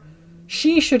more.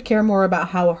 She should care more about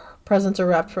how her presents are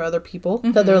wrapped for other people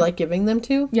that they're, like, giving them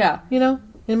to. Yeah. You know,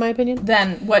 in my opinion.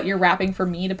 Then what you're wrapping for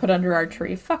me to put under our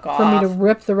tree. Fuck off. For me to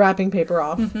rip the wrapping paper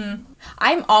off.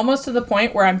 I'm almost to the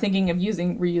point where I'm thinking of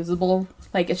using reusable,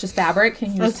 like, it's just fabric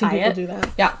and you I've just seen tie people it. do that.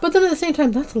 Yeah. But then at the same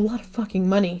time, that's a lot of fucking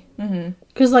money.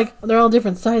 Because, like, they're all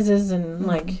different sizes and,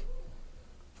 like...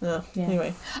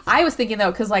 Anyway. I was thinking, though,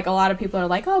 because, like, a lot of people are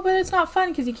like, oh, but it's not fun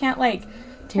because you can't, like,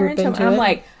 tear Rip into them. into And I'm it.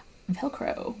 like,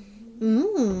 Velcro.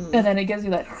 And then it gives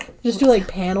you that... Just do, like,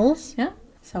 panels. Yeah.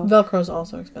 So Velcro's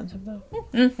also expensive, though.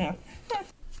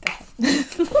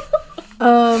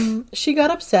 She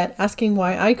got upset asking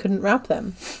why I couldn't wrap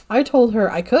them. I told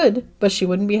her I could, but she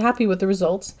wouldn't be happy with the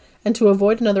results, and to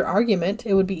avoid another argument,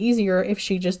 it would be easier if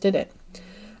she just did it.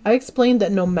 I explained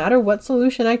that no matter what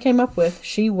solution I came up with,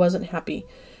 she wasn't happy,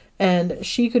 and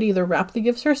she could either wrap the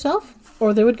gifts herself,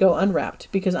 or they would go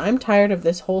unwrapped, because I'm tired of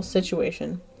this whole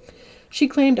situation. She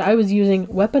claimed I was using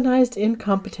weaponized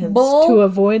incompetence to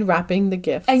avoid wrapping the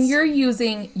gifts. And you're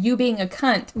using you being a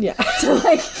cunt. Yeah. To,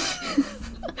 like...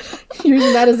 You're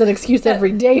using that as an excuse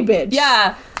every day, bitch.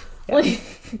 Yeah. Like,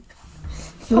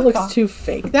 it looks too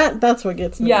fake. That's what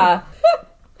gets me. yeah.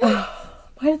 Why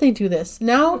did they do this?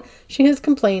 Now she has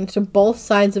complained to both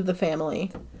sides of the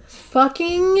family.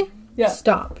 Fucking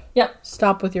stop. Yeah.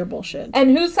 Stop with your bullshit.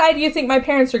 And whose side do you think my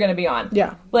parents are going to be on?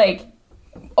 Yeah. Like,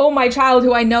 oh, my child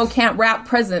who I know can't wrap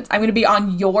presents. I'm going to be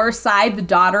on your side, the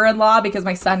daughter-in-law, because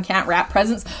my son can't wrap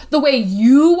presents. The way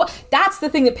you... That's the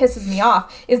thing that pisses me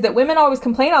off, is that women always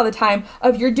complain all the time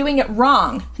of you're doing it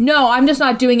wrong. No, I'm just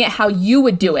not doing it how you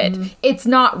would do it. It's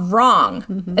not wrong.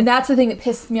 And that's the thing that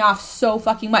pisses me off so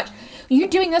fucking much. You're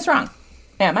doing this wrong.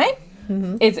 Am I?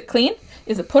 Is it clean?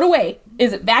 Is it put away?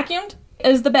 Is it vacuumed?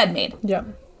 Is the bed made? Yeah.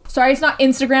 Sorry, it's not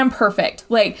Instagram perfect.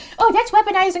 Like, oh, that's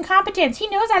weaponized incompetence. He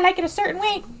knows I like it a certain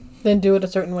way. Then do it a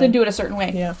certain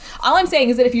way. Yeah. All I'm saying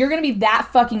is that if you're going to be that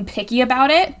fucking picky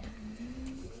about it,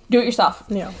 do it yourself.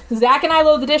 Yeah. Zach and I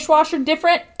load the dishwasher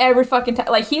different every fucking time.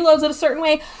 Like, he loads it a certain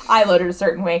way. I load it a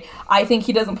certain way. I think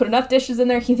he doesn't put enough dishes in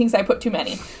there. He thinks I put too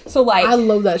many. So, like... I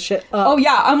load that shit up. Oh,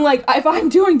 yeah. I'm like, if I'm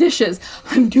doing dishes,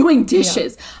 I'm doing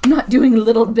dishes. Yeah. I'm not doing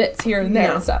little bits here and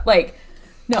there and stuff. Like...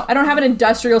 No, I don't have an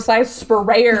industrial-sized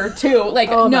sprayer, too. Like,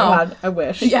 oh, no. my God. I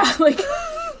wish. Yeah, like,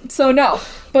 so no.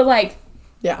 But, like,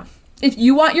 yeah. If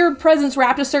you want your presents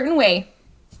wrapped a certain way,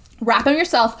 wrap them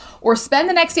yourself, or spend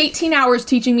the next 18 hours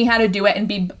teaching me how to do it and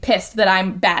be pissed that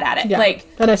I'm bad at it. Yeah. Like,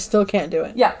 and I still can't do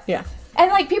it. Yeah. Yeah. And,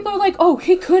 like, people are like, oh,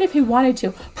 he could if he wanted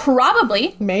to.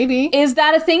 Probably. Maybe. Is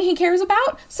that a thing he cares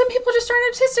about? Some people just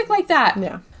aren't artistic like that.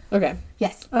 Yeah. Okay.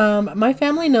 Yes. My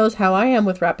family knows how I am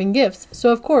with wrapping gifts,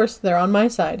 so of course they're on my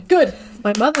side. Good.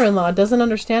 My mother-in-law doesn't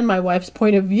understand my wife's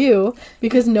point of view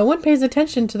because no one pays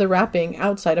attention to the wrapping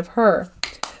outside of her.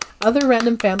 Other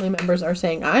random family members are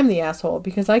saying I'm the asshole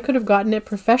because I could have gotten it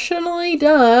professionally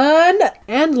done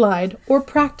and lied or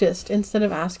practiced instead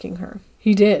of asking her.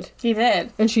 He did. He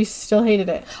did. And she still hated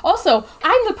it. Also,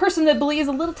 I'm the person that believes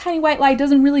a little tiny white lie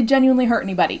doesn't really genuinely hurt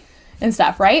anybody and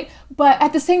stuff, right? But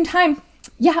at the same time,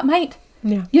 yeah, it might.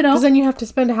 Yeah. You know? Because then you have to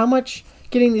spend how much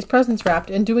getting these presents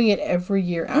wrapped and doing it every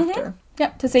year after.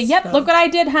 Yep. To say, yep, look what I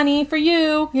did, honey, for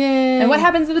you. Yay. And what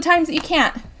happens at the times that you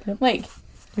can't? Yep. Like,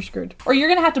 You're screwed. Or you're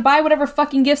going to have to buy whatever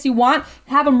fucking gifts you want,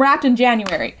 have them wrapped in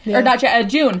January. Yeah. Or not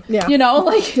June. Yeah. You know,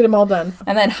 like... Get them all done.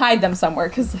 And then hide them somewhere,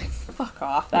 because, like, fuck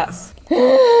off. That's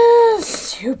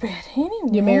stupid.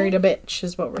 Anyway. You married a bitch,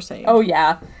 is what we're saying. Oh,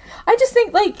 yeah. I just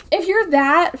think, like, if you're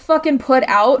that fucking put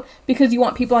out because you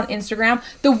want people on Instagram,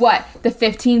 the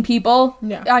 15 people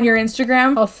on your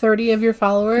Instagram? All 30 of your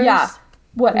followers? Yeah.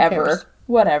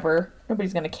 Whatever.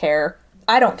 Nobody's gonna care.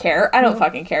 I don't care. I don't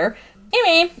fucking care.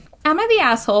 Anyway, am I the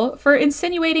asshole for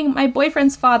insinuating my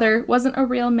boyfriend's father wasn't a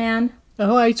real man?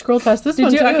 Oh, I scrolled past this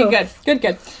one, Did you? too. Okay,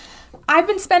 good. I've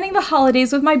been spending the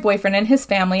holidays with my boyfriend and his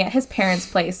family at his parents'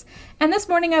 place, and this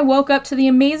morning I woke up to the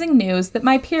amazing news that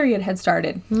my period had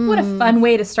started. What a fun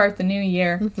way to start the new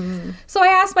year. So I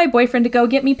asked my boyfriend to go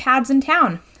get me pads in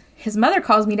town. His mother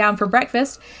calls me down for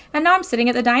breakfast, and now I'm sitting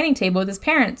at the dining table with his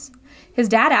parents. His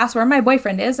dad asked where my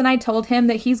boyfriend is, and I told him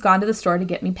that he's gone to the store to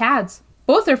get me pads.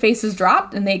 Both their faces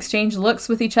dropped, and they exchanged looks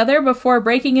with each other before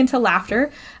breaking into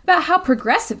laughter about how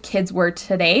progressive kids were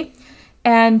today,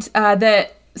 and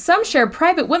that some share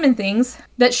private women things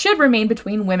that should remain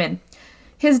between women.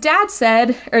 His dad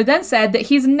then said that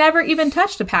he's never even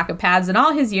touched a pack of pads in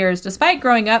all his years, despite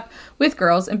growing up with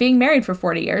girls and being married for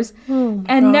 40 years,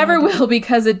 and never will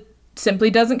because it simply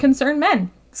doesn't concern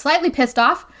men. Slightly pissed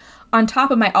off, on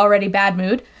top of my already bad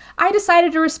mood, I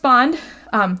decided to respond,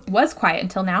 was quiet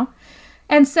until now,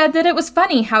 and said that it was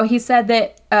funny how he said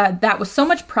that that was so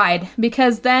much pride,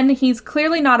 because then he's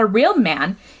clearly not a real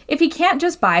man if he can't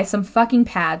just buy some fucking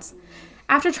pads.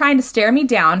 After trying to stare me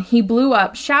down, he blew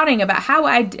up, shouting about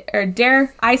how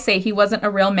dare I say he wasn't a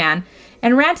real man,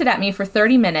 and ranted at me for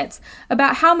 30 minutes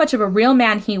about how much of a real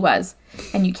man he was.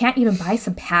 And you can't even buy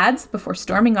some pads before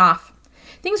storming off.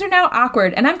 Things are now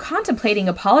awkward, and I'm contemplating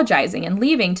apologizing and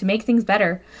leaving to make things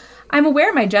better. I'm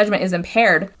aware my judgment is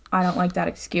impaired. I don't like that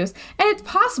excuse. And it's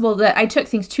possible that I took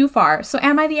things too far. So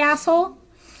am I the asshole?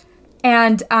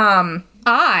 And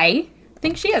I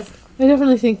think she is. I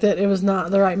definitely think that it was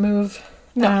not the right move.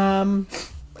 No.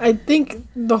 I think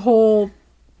the whole,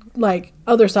 like,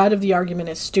 other side of the argument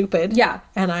is stupid. Yeah.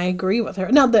 And I agree with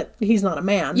her. Not that he's not a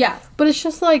man. Yeah. But it's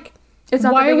just like,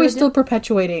 why are we still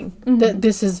perpetuating that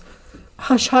this is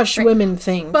hush-hush women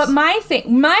things? But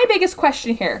my biggest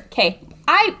question here, okay,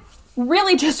 I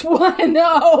really just want to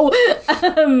know,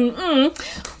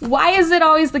 why is it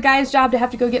always the guy's job to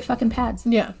have to go get fucking pads?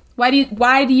 Yeah. Why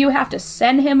do you have to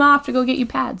send him off to go get you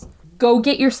pads? Go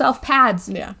get yourself pads.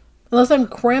 Yeah. Unless I'm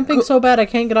cramping so bad I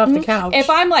can't get off the couch. If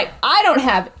I'm like, I don't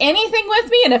have anything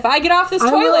with me, and if I get off this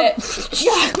toilet,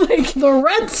 like the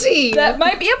Red Sea, that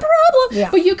might be a problem. Yeah.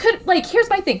 But you could, like, here's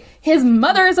my thing. His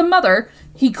mother is a mother.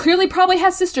 He clearly probably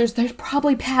has sisters. There's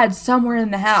probably pads somewhere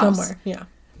in the house. Somewhere, yeah.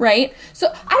 Right? So,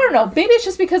 I don't know. Maybe it's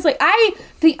just because, like, I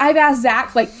think I've asked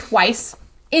Zach, like, twice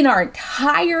in our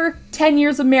entire 10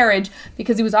 years of marriage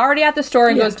because he was already at the store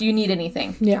and goes, do you need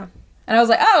anything? Yeah. And I was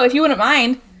like, oh, if you wouldn't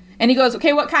mind. And he goes,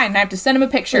 okay, what kind? And I have to send him a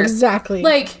picture. Exactly.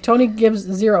 Like, Tony gives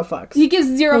 0 fucks. He gives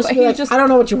 0 fucks. He's like, I don't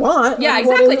know what you want. Yeah, like,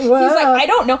 exactly. He's like, I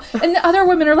don't know. And the other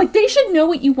women are like, they should know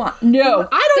what you want. No.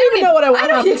 I don't even know what I want. I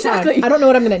don't, exactly. I don't know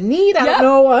what I'm going to need. I don't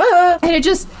know. And it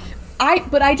just,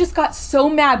 I just got so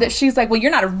mad that she's like, well,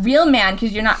 you're not a real man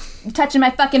because you're not touching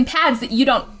my fucking pads that you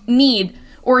don't need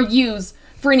or use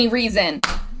for any reason.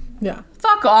 Yeah.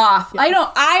 Fuck off.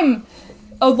 Yeah.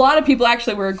 A lot of people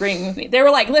actually were agreeing with me. They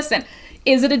were like, listen,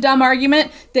 is it a dumb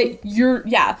argument that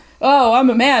I'm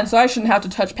a man, so I shouldn't have to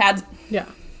touch pads? Yeah.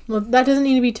 Well, that doesn't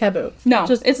need to be taboo. No,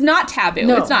 it's not taboo.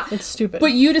 No, it's not. It's stupid.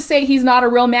 But you to say he's not a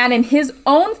real man in his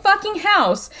own fucking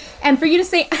house, and for you to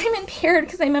say, I'm impaired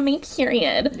because I'm on my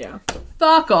period. Yeah.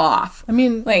 Fuck off. I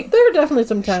mean, like, there are definitely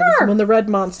some times when the red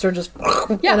monster just...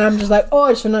 Yeah. And I'm just like,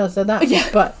 I shouldn't have said that. Yeah.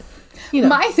 But... You know.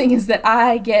 My thing is that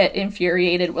I get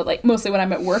infuriated with, like, mostly when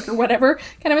I'm at work or whatever,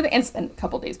 kind of a thing, and it's been a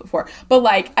couple days before. But,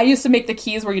 like, I used to make the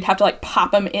keys where you'd have to, like,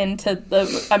 pop them into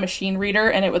a machine reader,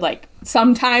 and it would, like,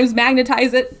 sometimes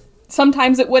magnetize it,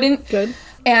 sometimes it wouldn't. Good.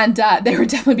 And there would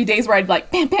definitely be days where I'd, like,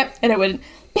 bam, bam, and it wouldn't,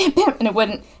 bam, bam, and it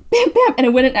wouldn't, bam, bam, and it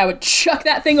wouldn't, and I would chuck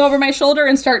that thing over my shoulder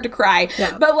and start to cry.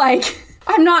 Yeah. But, like,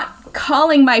 I'm not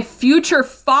calling my future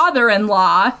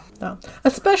father-in-law. No.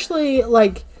 Especially,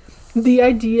 like... The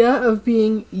idea of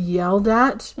being yelled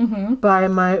at by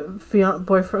my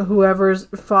boyfriend, whoever's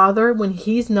father, when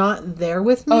he's not there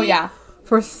with me. Oh, yeah.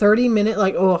 For 30 minutes,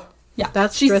 like, yeah.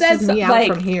 That stresses me out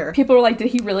like, from here. People were like, did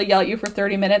he really yell at you for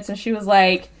 30 minutes? And she was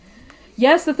like,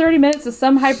 yes, the 30 minutes is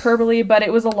some hyperbole, but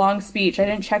it was a long speech. I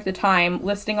didn't check the time,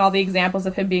 listing all the examples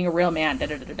of him being a real man,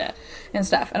 and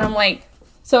stuff. And I'm like,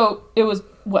 so it was,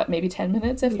 what, maybe 10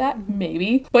 minutes, if that?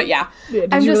 Maybe. But yeah.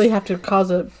 Did you really have to cause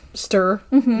a stir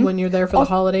when you're there for the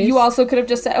holidays? You also could have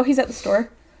just said, oh, he's at the store.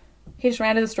 he just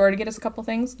ran to the store to get us a couple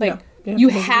things. Like, Yeah. you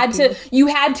had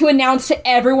to announce to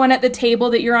everyone at the table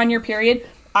that you're on your period.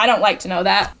 I don't like to know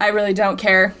that. I really don't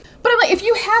care. But I'm like, if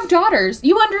you have daughters,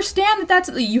 you understand that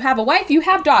you have a wife, you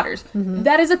have daughters.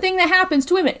 That is a thing that happens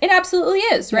to women. It absolutely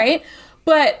is, right?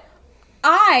 But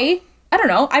I don't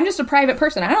know. I'm just a private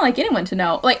person. I don't like anyone to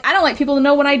know. Like, I don't like people to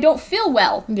know when I don't feel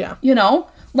well. Yeah. You know?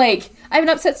 Like, I have an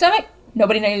upset stomach.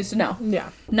 Nobody needs to know.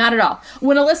 Yeah. Not at all.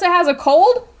 When Alyssa has a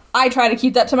cold, I try to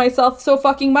keep that to myself so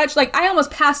fucking much. Like, I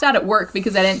almost passed out at work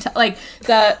because I didn't,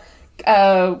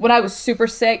 when I was super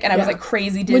sick and I was, like,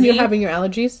 crazy dizzy. When you're having your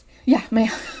allergies? Yeah,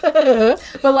 man. But,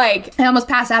 like, I almost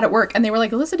passed out at work, and they were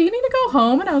like, Alyssa, do you need to go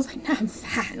home? And I was like, nah, I'm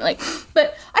fine. Like,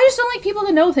 but I just don't like people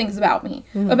to know things about me,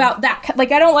 about that.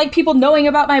 Like, I don't like people knowing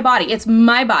about my body. It's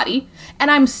my body. And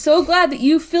I'm so glad that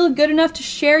you feel good enough to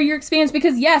share your experience,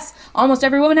 because, yes, almost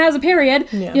every woman has a period,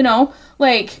 you know?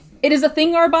 Like, it is a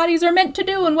thing our bodies are meant to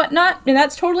do and whatnot, and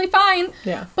that's totally fine.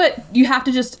 Yeah. But you have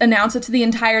to just announce it to the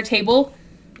entire table.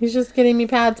 He's just getting me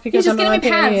pads because I'm on my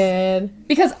period.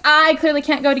 Because I clearly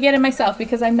can't go to get it myself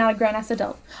because I'm not a grown-ass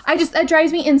adult. That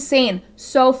drives me insane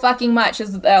so fucking much.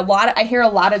 I hear a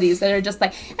lot of these that are just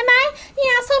like, am I the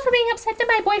asshole for being upset that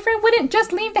my boyfriend wouldn't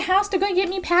just leave the house to go get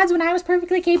me pads when I was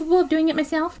perfectly capable of doing it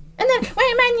myself? And then,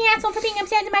 why am I the asshole for being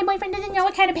upset that my boyfriend doesn't know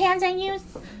what kind of pads I use?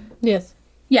 Yes.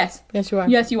 Yes. Yes, you are.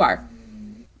 Yes, you are.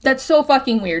 That's so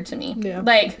fucking weird to me. Yeah.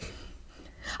 Like,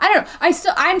 I don't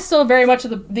know. I'm still very much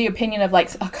of the opinion of, like,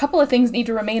 a couple of things need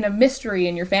to remain a mystery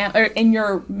in your or in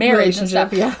your marriage and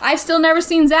stuff. Yeah. I've still never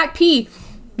seen Zach pee.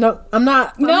 No, I'm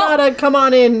not a come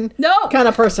on in kind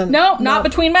of person. No, not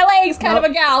between my legs kind of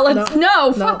a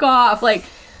gal. Fuck off. Like,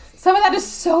 some of that is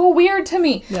so weird to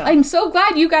me. Yeah. I'm so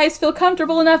glad you guys feel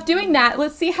comfortable enough doing that.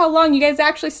 Let's see how long you guys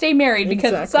actually stay married,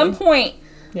 because at some point,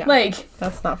 like,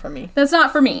 that's not for me. That's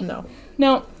not for me.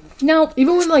 No.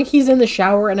 Even when, like, he's in the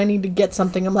shower and I need to get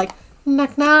something, I'm like,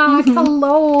 knock knock,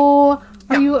 hello.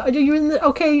 Are you in the,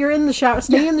 okay, you're in the shower.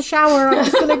 Stay in the shower. I'm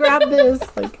just gonna grab this.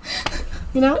 Like,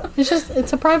 you know,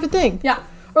 it's a private thing. Yeah.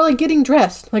 Or, like, getting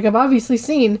dressed. Like, I've obviously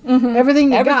seen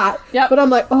everything you got. Yep. But I'm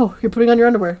like, oh, you're putting on your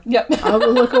underwear. Yep. I'll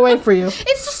look away for you.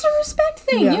 It's just a respect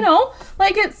thing, you know?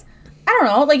 Like, it's, I don't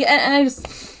know. Like, and I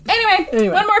just, anyway,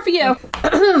 one more for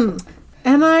you.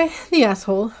 Am I the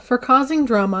asshole for causing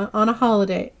drama on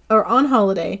holiday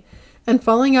and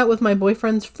falling out with my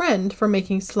boyfriend's friend for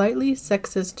making slightly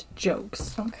sexist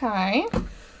jokes? Okay.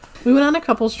 We went on a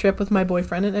couple's trip with my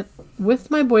boyfriend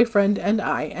and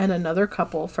I and another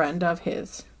couple friend of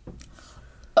his.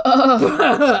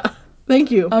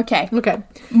 Thank you. Okay. Okay.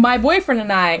 My boyfriend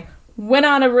and I went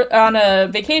on a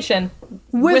vacation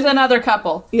with another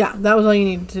couple. Yeah, that was all you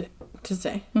needed to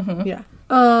say. Mm-hmm. Yeah.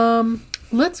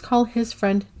 Let's call his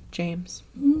friend James.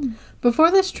 Before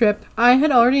this trip, I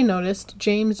had already noticed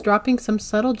James dropping some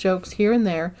subtle jokes here and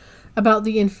there about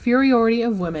the inferiority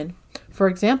of women. For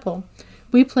example,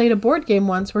 we played a board game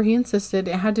once where he insisted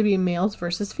it had to be males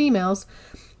versus females,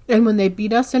 and when they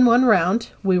beat us in one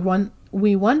round, we won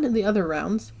the other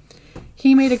rounds.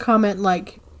 He made a comment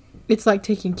like, it's like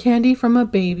taking candy from a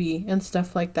baby and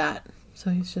stuff like that.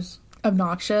 So he's just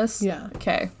obnoxious. Yeah.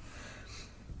 Okay.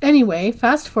 Anyway,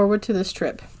 fast forward to this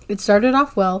trip. It started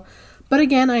off well, but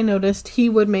again I noticed he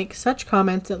would make such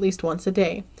comments at least once a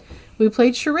day. We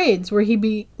played charades where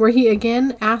he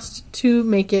again asked to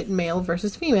make it male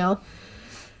versus female,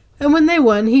 and when they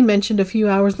won, he mentioned a few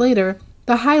hours later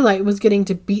the highlight was getting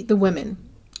to beat the women.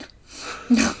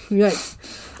 Yikes.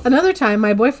 Another time,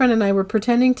 my boyfriend and I were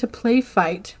pretending to play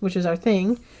fight, which is our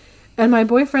thing, and my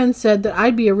boyfriend said that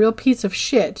I'd be a real piece of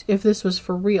shit if this was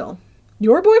for real.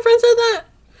 Your boyfriend said that?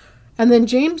 And then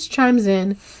James chimes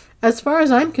in, as far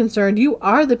as I'm concerned, you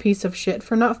are the piece of shit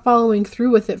for not following through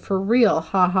with it for real,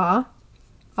 haha.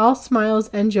 All smiles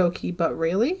and jokey, but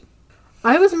really?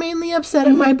 I was mainly upset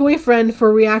at my boyfriend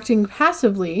for reacting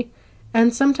passively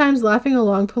and sometimes laughing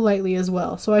along politely as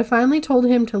well. So I finally told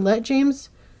him to let James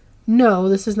know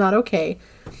this is not okay,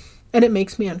 and it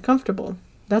makes me uncomfortable.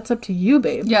 That's up to you,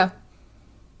 babe. Yeah.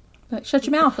 Shut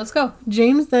your mouth. Let's go.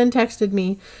 James then texted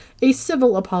me a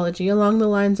civil apology along the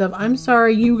lines of, I'm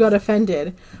sorry you got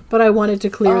offended, but I wanted to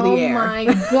clear the air. Oh my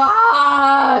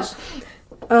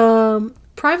gosh!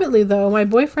 Privately, though, my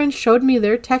boyfriend showed me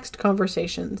their text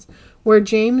conversations, where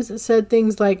James said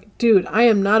things like, dude, I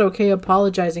am not okay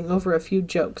apologizing over a few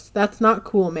jokes. That's not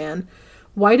cool, man.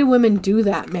 Why do women do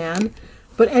that, man?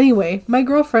 But anyway, my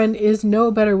girlfriend is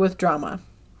no better with drama.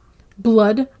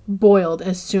 Blood boiled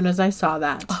as soon as I saw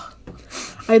that.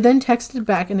 I then texted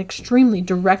back an extremely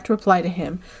direct reply to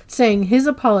him, saying his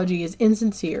apology is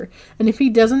insincere, and if he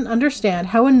doesn't understand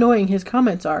how annoying his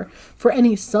comments are for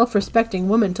any self-respecting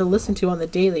woman to listen to on the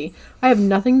daily, I have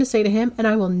nothing to say to him, and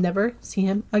I will never see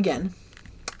him again.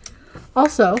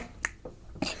 Also,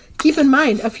 keep in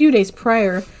mind, a few days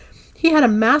prior, he had a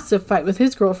massive fight with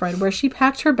his girlfriend where she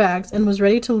packed her bags and was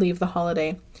ready to leave the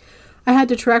holiday. I had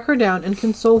to track her down and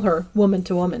console her, woman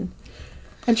to woman,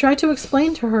 and try to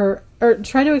explain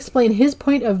his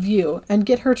point of view and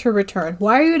get her to return.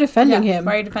 Why are you defending him?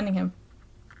 Why are you defending him?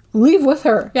 Leave with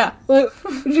her. Yeah. Like,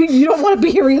 you don't want to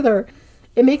be here either.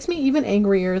 It makes me even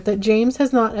angrier that James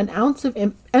has not an ounce of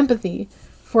empathy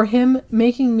for him,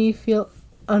 making me feel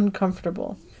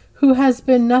uncomfortable, who has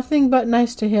been nothing but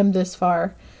nice to him this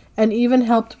far, and even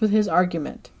helped with his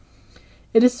argument.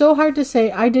 It is so hard to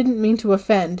say I didn't mean to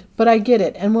offend, but I get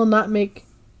it and will not make...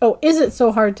 Oh, is it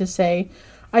so hard to say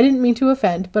I didn't mean to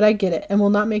offend, but I get it and will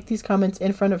not make these comments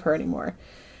in front of her anymore,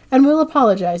 and will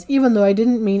apologize even though I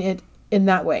didn't mean it in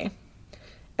that way.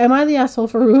 Am I the asshole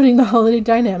for ruining the holiday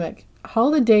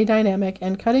dynamic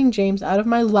and cutting James out of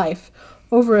my life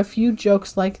over a few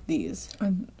jokes like these?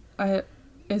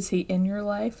 Is he in your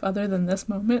life other than this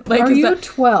moment? Like, are you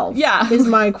 12? Yeah. Is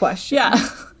my question. Yeah.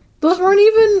 Those weren't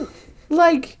even,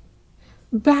 like,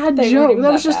 bad jokes.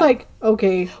 That was just bad. Like,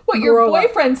 okay. What your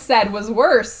boyfriend said was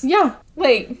worse. Yeah.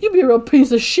 Like, You'd be a real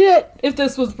piece of shit. if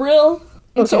this was real,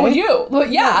 and so Okay. would you.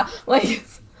 But yeah, like,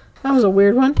 That was a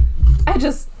weird one. I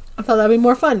thought that'd be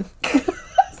more fun.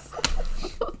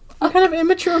 What kind of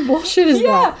immature bullshit is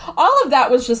that? all of that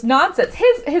was just nonsense.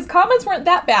 His comments weren't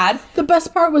that bad. The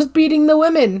best part was beating the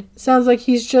women. Sounds like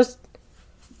he's just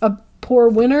a poor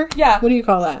winner. Yeah. What do you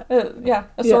call that?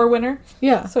 A sore winner.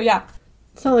 Yeah. So yeah.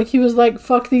 It's not like he was like,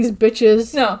 fuck these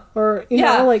bitches. No. Or, you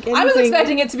know, like anything. I was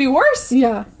expecting it to be worse.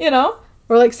 Yeah. You know?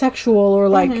 Or like sexual or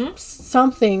like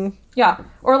something. Yeah.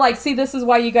 Or like, see, this is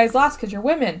why you guys lost, because you're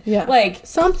women. Yeah. Like,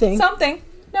 Something.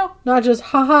 No. Not just,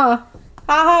 haha.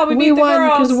 Haha, we beat the won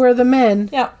girls. because we're the men.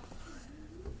 Yeah.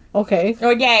 Okay. Oh,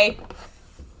 yay.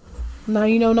 Now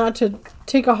you know not to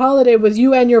take a holiday with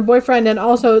you and your boyfriend and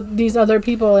also these other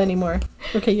people anymore.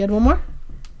 Okay, you had one more?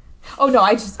 Oh, no,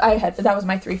 that was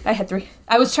my 3. I had 3.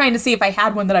 I was trying to see if I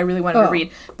had one that I really wanted to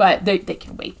read, but they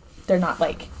can wait. They're not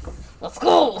like, let's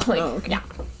go. Like, okay. Yeah.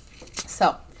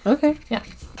 So. Okay. Yeah.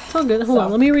 It's all good. Hold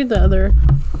on, let me read the other,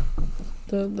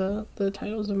 the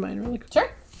titles of mine really quick. Sure.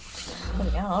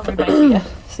 Oh, yeah, I'll read mine to you.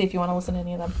 See if you want to listen to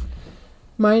any of them.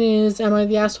 Mine is, am I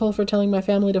the asshole for telling my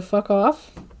family to fuck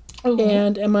off? Ooh.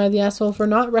 And am I the asshole for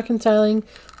not reconciling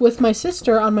with my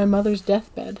sister on my mother's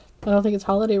deathbed? I don't think it's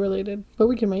holiday related, but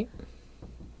we can wait.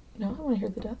 No, I want to hear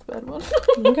the deathbed one.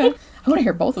 Okay. I want to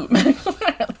hear both of them.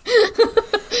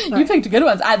 You picked good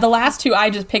ones. The last 2 I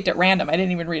just picked at random. I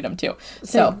didn't even read them too.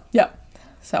 So, Same. yeah.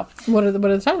 So, What are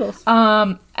the titles?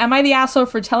 am I the asshole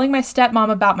for telling my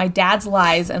stepmom about my dad's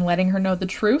lies and letting her know the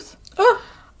truth? Oh.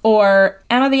 Or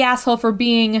am I the asshole for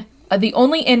being the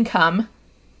only income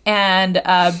and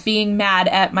being mad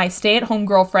at my stay-at-home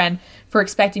girlfriend for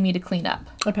expecting me to clean up?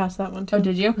 I passed that one too. Oh,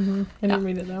 did you? Mm-hmm. I didn't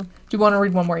read it though. Do you want to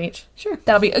read one more each? Sure.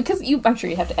 That'll be, because I'm sure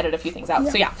you have to edit a few things out.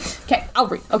 Yeah. So yeah. Okay, I'll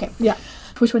read. Okay. Yeah.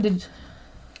 Which one did,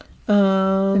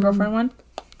 the girlfriend one?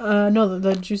 No,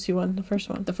 the juicy one, the first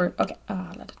one. The first, okay.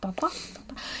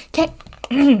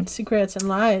 Okay. Secrets and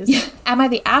lies. Am I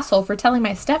the asshole for telling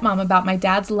my stepmom about my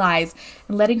dad's lies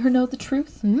and letting her know the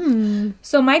truth?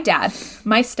 So my dad,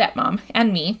 my stepmom,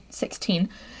 and me, 16,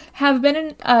 have been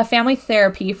in family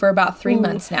therapy for about 3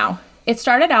 months now. It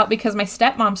started out because my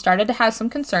stepmom started to have some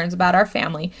concerns about our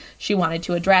family she wanted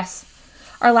to address.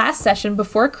 Our last session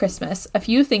before Christmas, a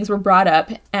few things were brought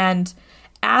up and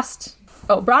asked,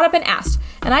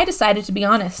 and I decided to be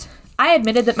honest. I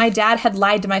admitted that my dad had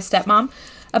lied to my stepmom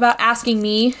about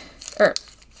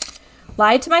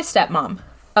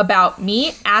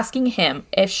me asking him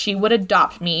if she would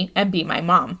adopt me and be my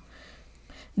mom.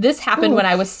 This happened when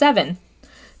I was 7.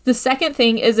 The second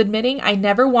thing is admitting I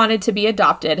never wanted to be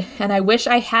adopted, and I wish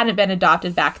I hadn't been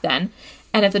adopted back then,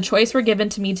 and if the choice were given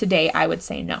to me today, I would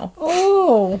say no.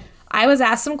 Oh. I was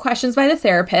asked some questions by the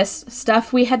therapist,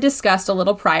 stuff we had discussed a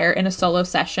little prior in a solo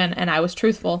session, and I was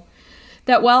truthful.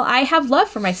 That while I have love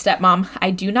for my stepmom,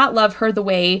 I do not love her the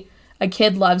way a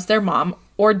kid loves their mom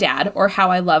or dad, or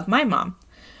how I love my mom.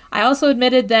 I also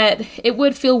admitted that it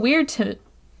would feel weird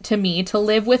to me to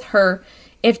live with her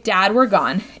if dad were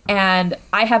gone, and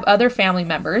I have other family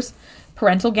members,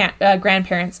 parental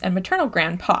grandparents and maternal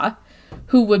grandpa,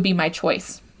 who would be my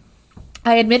choice.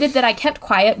 I admitted that I kept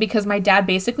quiet because my dad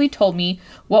basically told me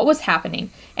what was happening,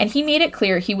 and he made it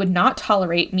clear he would not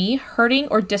tolerate me hurting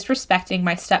or disrespecting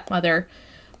my stepmother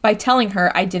by telling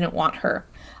her I didn't want her.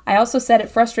 I also said it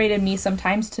frustrated me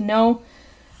sometimes to know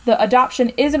the adoption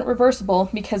isn't reversible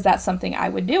because that's something I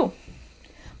would do.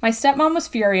 My stepmom was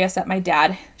furious at my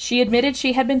dad. She admitted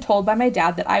she had been told by my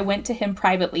dad that I went to him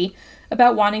privately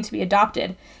about wanting to be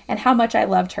adopted and how much I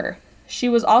loved her. She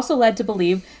was also led to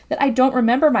believe that I don't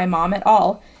remember my mom at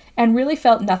all and really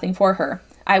felt nothing for her.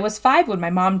 I was 5 when my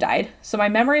mom died, so my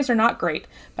memories are not great,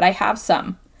 but I have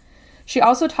some. She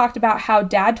also talked about how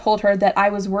dad told her that I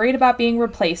was worried about being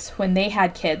replaced when they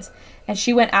had kids, and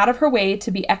she went out of her way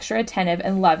to be extra attentive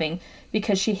and loving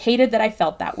because she hated that I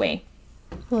felt that way.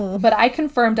 But I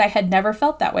confirmed I had never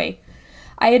felt that way.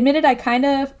 I admitted I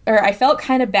felt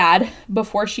kind of bad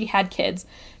before she had kids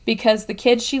because the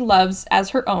kids she loves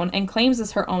as her own and claims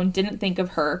as her own didn't think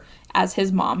of her as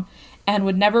his mom and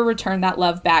would never return that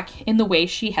love back in the way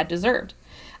she had deserved.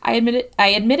 I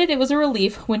admitted it was a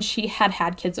relief when she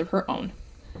had kids of her own.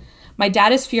 My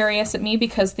dad is furious at me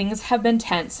because things have been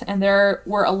tense and there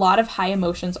were a lot of high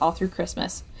emotions all through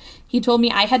Christmas. He told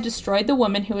me I had destroyed the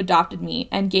woman who adopted me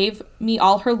and gave me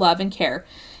all her love and care,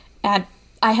 and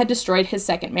I had destroyed his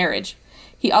second marriage.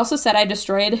 He also said I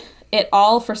destroyed it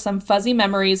all for some fuzzy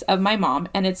memories of my mom,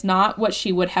 and it's not what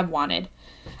she would have wanted.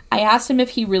 I asked him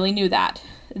if he really knew that.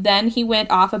 Then he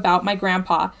went off about my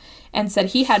grandpa and said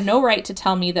he had no right to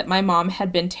tell me that my mom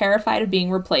had been terrified of being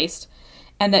replaced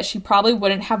and that she probably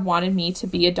wouldn't have wanted me to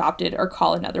be adopted or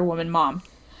call another woman mom.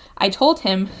 I told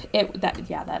him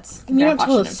that's You don't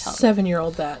tell a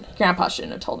 7-year-old that. Grandpa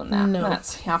shouldn't have told him that. No.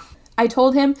 I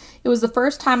told him it was the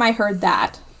first time I heard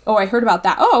that. Oh, I heard about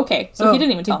that. Oh, okay. So he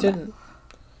didn't even tell him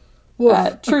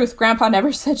that. Truth, Grandpa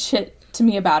never said shit to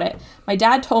me about it. My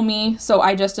dad told me, so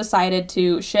I just decided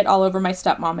to shit all over my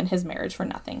stepmom and his marriage for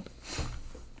nothing.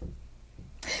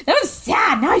 That was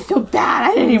sad. Now I feel bad.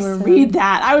 I didn't even read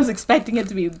that. I was expecting it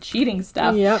to be cheating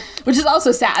stuff. Yep. Which is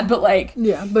also sad, but like...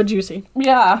 Yeah, but juicy.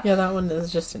 Yeah. Yeah, that one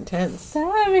is just intense.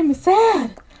 That made me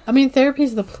sad. I mean,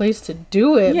 therapy's the place to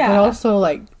do it, Yeah. but also,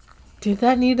 like, did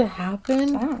that need to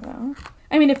happen? I don't know.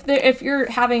 I mean, if you're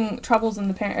having troubles and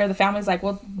the family's like,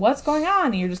 well, what's going on?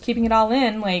 And you're just keeping it all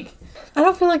in, like... I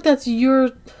don't feel like that's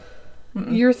your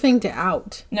thing to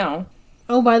out. No.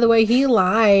 Oh, by the way, he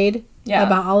lied Yeah.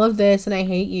 about all of this, and I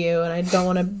hate you, and I don't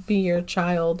want to be your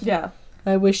child. Yeah.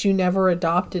 I wish you never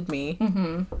adopted me.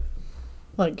 Mm-hmm.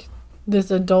 Like,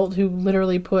 this adult who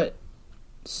literally put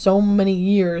so many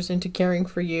years into caring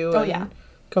for you and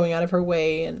going out of her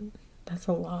way, and that's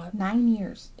a lot. 9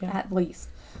 years, at least.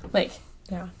 Like...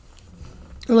 Yeah.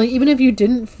 Like, even if you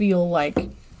didn't feel like...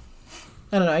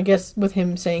 I don't know, I guess with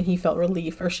him saying he felt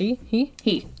relief, or she?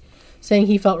 He. Saying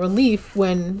he felt relief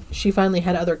when she finally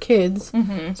had other kids,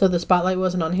 so the spotlight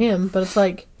wasn't on him. But it's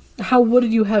like, how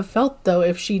would you have felt, though,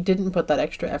 if she didn't put that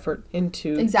extra effort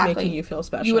into making you feel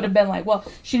special? You would have been like, well,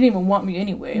 she didn't even want me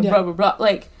anyway, blah, blah, blah.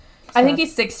 Like, I think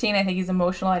he's 16. I think he's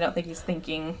emotional. I don't think he's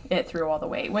thinking it through all the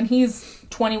way. When he's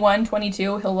 21,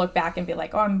 22, he'll look back and be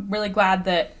like, oh, I'm really glad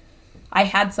that I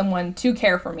had someone to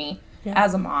care for me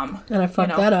as a mom. And I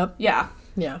fucked that up. Yeah.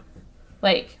 Yeah.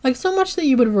 Like so much that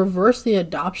you would reverse the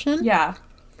adoption? Yeah.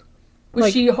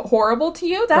 Was she horrible to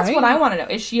you? That's what I want to know.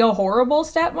 Is she a horrible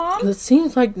stepmom? It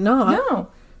seems like not. No.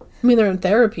 I mean, they're in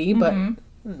therapy, but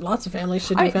lots of families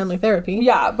should do family therapy.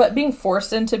 Yeah, but being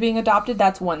forced into being adopted,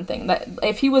 that's one thing. That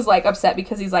if he was, like, upset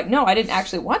because he's like, no, I didn't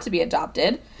actually want to be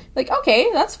adopted, like, okay,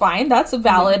 that's fine. That's a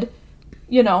valid,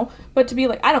 you know. But to be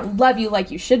like, I don't love you like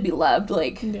you should be loved,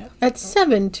 like... Yeah. At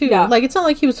 7, too. Yeah. Like, it's not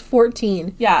like he was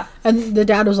 14. Yeah. And the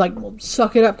dad was like, well,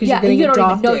 suck it up because you're getting adopted. You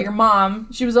don't even know your mom.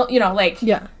 She was, you know, like...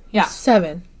 Yeah. Yeah.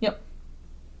 7. Yep.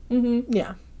 Mm-hmm.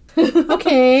 Yeah.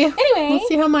 Okay. Anyway. Let's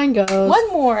see how mine goes.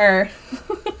 One more.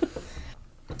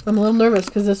 I'm a little nervous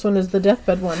because this one is the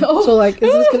deathbed one. Oh. So, like, is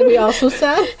this going to be also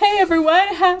sad? Hey, everyone.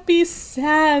 Happy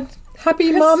Happy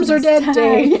Christmas Moms Are Dead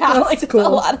Day. Yeah, that's like, cool. A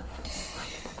lot of...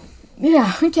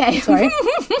 Yeah, okay. Sorry.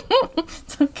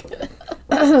 It's okay.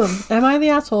 Am I the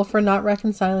asshole for not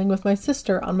reconciling with my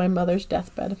sister on my mother's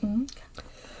deathbed? Mm-hmm.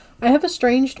 I have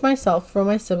estranged myself from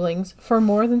my siblings for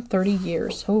more than 30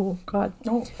 years. Oh, God.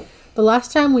 Oh. The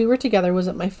last time we were together was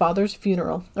at my father's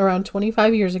funeral, around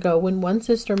 25 years ago, when one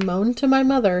sister moaned to my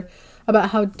mother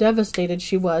about how devastated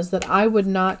she was that I would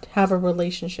not have a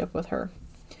relationship with her.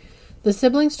 The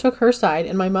siblings took her side,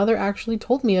 and my mother actually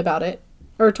told me about it,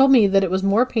 or told me that it was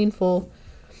more painful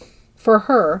for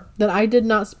her that I did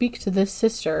not speak to this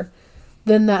sister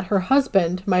than that her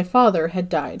husband, my father, had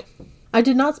died. I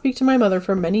did not speak to my mother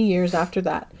for many years after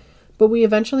that, but we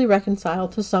eventually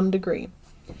reconciled to some degree.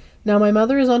 Now my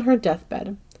mother is on her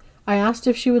deathbed. I asked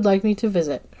if she would like me to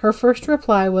visit. Her first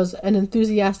reply was an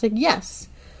enthusiastic yes,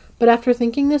 but after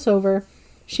thinking this over,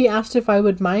 She asked if I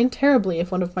would mind terribly if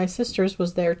one of my sisters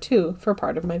was there too for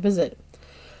part of my visit.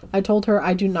 I told her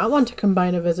I do not want to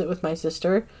combine a visit with my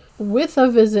sister with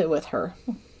a visit with her.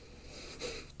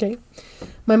 Okay.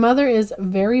 My mother is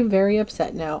very, very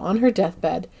upset now on her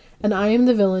deathbed, and I am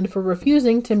the villain for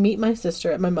refusing to meet my sister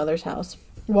at my mother's house.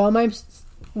 While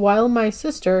my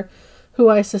sister, who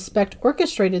I suspect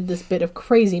orchestrated this bit of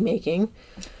crazy making,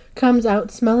 comes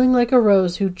out smelling like a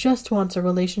rose who just wants a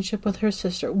relationship with her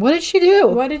sister. What did she do?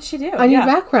 What did she do? I need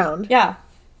background. Yeah.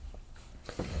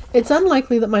 It's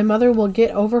unlikely that my mother will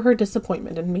get over her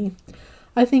disappointment in me.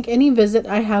 I think any visit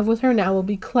I have with her now will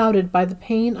be clouded by the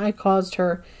pain I caused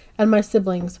her and my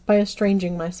siblings by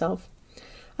estranging myself.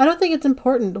 I don't think it's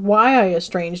important why I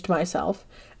estranged myself,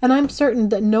 and I'm certain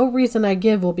that no reason I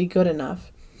give will be good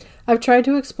enough. I've tried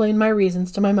to explain my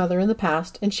reasons to my mother in the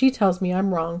past, and she tells me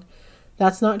I'm wrong.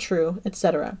 That's not true,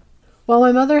 etc. While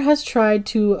my mother has tried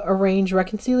to arrange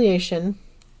reconciliation,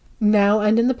 now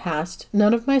and in the past,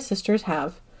 none of my sisters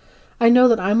have. I know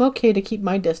that I'm okay to keep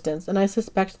my distance, and I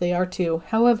suspect they are too.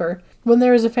 However, when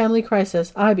there is a family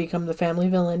crisis, I become the family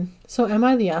villain. So am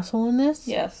I the asshole in this?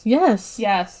 Yes. Yes.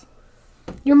 Yes.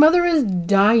 Your mother is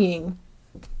dying.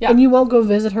 Yeah. And you won't go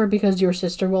visit her because your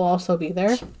sister will also be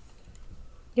there?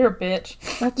 You're a bitch.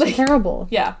 That's terrible.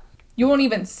 Yeah. You won't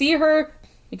even see her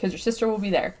because your sister will be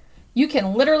there. You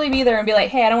can literally be there and be like,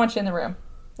 hey, I don't want you in the room.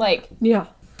 Like. Yeah.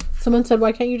 Someone said,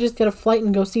 why can't you just get a flight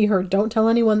and go see her? Don't tell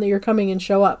anyone that you're coming and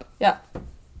show up. Yeah.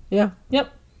 Yeah.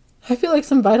 Yep. I feel like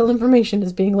some vital information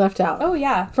is being left out. Oh,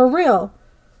 yeah. For real.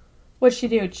 What'd she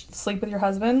do? She'd sleep with your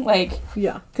husband? Like.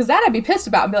 Yeah. Because that I'd be pissed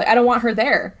about and be like, I don't want her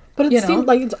there. But it seemed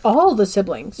like it's all the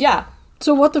siblings. Yeah.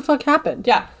 So what the fuck happened?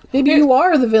 Yeah. Maybe you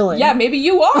are the villain. Yeah, maybe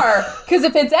you are. Because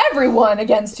if it's everyone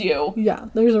against you. Yeah,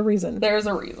 there's a reason. There's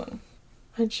a reason.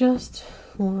 I just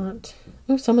want...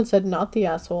 Oh, someone said not the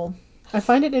asshole. I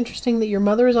find it interesting that your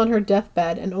mother is on her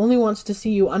deathbed and only wants to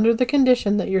see you under the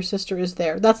condition that your sister is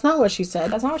there. That's not what she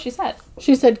said. That's not what she said.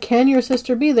 She said, can your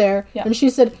sister be there? Yeah. And she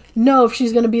said, no, if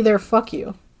she's going to be there, fuck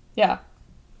you. Yeah.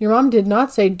 Your mom did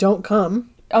not say, don't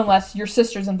come. Unless your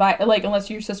sister's invited. Like, unless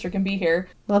your sister can be here.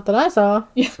 Not that I saw.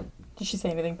 Yeah. Did she say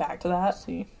anything back to that? Let's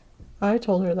see. I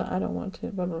told her that I don't want to,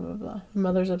 blah, blah, blah, blah. Her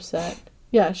mother's upset.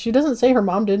 Yeah, she doesn't say her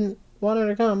mom didn't want her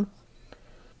to come.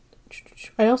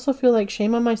 I also feel like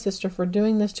shame on my sister for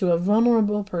doing this to a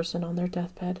vulnerable person on their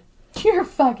deathbed. You're a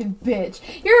fucking bitch.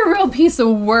 You're a real piece of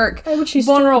work. Why would she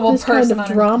vulnerable start this person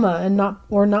kind of drama and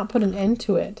not put an end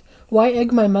to it? Why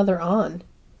egg my mother on?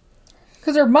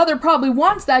 Because her mother probably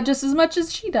wants that just as much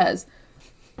as she does.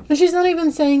 And she's not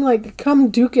even saying, like, come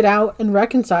duke it out and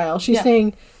reconcile. She's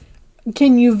saying,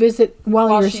 can you visit while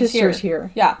your sister's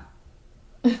here? Yeah.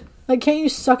 Like, can't you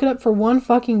suck it up for one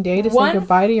fucking day to say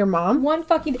goodbye to your mom? One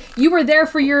fucking... You were there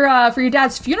for your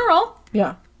dad's funeral.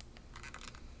 Yeah.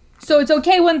 So it's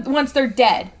okay once they're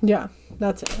dead. Yeah,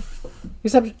 that's it.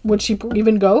 Except, would she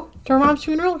even go to her mom's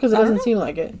funeral? Because it doesn't seem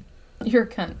like it. You're a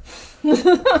cunt.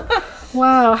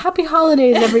 Wow, happy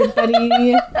holidays,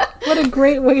 everybody. What a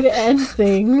great way to end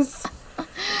things.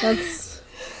 That's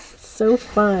so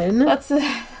fun.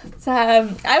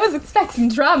 I was expecting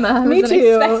drama. I Me wasn't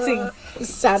too. expecting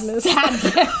Sadness.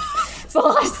 It's a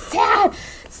lot of sad.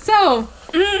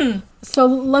 So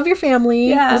love your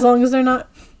family, as long as they're not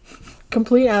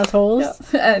complete assholes.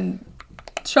 Yeah. And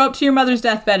show up to your mother's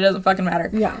deathbed. It doesn't fucking matter.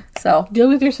 Yeah. So deal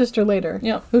with your sister later.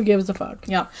 Yeah. Who gives a fuck?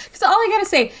 Yeah. Because all I gotta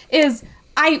say is,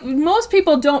 most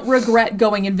people don't regret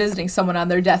going and visiting someone on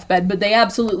their deathbed, but they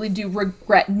absolutely do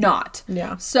regret not.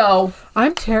 Yeah. So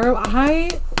I'm terrible.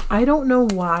 I don't know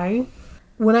why.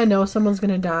 When I know someone's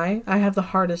gonna die, I have the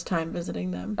hardest time visiting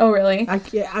them. Oh, really? I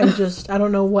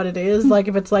don't know what it is. Like,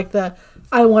 if it's like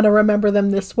I want to remember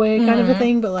them this way kind of a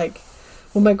thing, but like,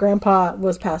 when my grandpa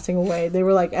was passing away, they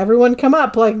were like, everyone come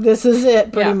up, like, this is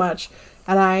it, pretty much.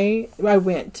 And I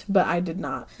went, but I did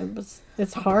not.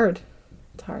 It's hard.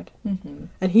 It's hard. Mm-hmm.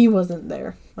 And he wasn't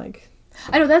there. Like,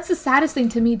 I know, that's the saddest thing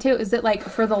to me, too, is that, like,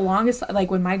 for the longest, like,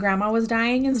 when my grandma was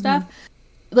dying and stuff,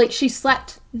 like, she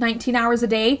slept 19 hours a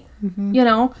day, you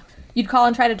know? You'd call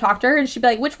and try to talk to her, and she'd be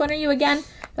like, which one are you again?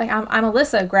 Like, I'm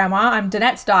Alyssa, Grandma. I'm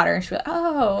Danette's daughter. And she'd be like,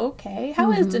 oh, okay.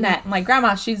 How is Danette? I'm like,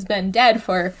 Grandma, she's been dead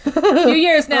for a few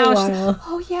years now.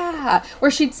 Oh, yeah.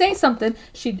 Or she'd say something.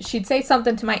 She'd say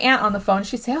something to my aunt on the phone.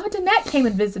 She'd say, oh, Danette came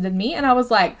and visited me. And I was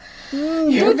like,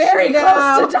 you're very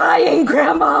close to dying,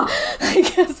 Grandma.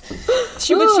 Because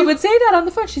she would say that on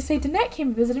the phone. She'd say, Danette came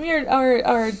and visited me,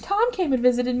 or Tom came and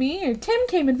visited me, or Tim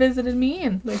came and visited me.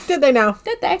 And like, did they now?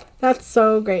 Did they? That's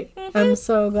so great. I'm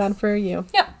so glad for you.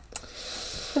 Yep.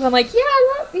 Because I'm like,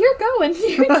 yeah, you're going.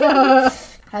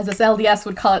 as this LDS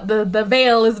would call it, the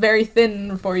veil is very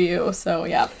thin for you. So,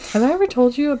 yeah. Have I ever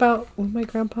told you about when my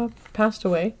grandpa passed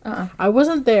away? I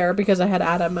wasn't there because I had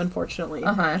Adam, unfortunately.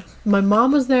 My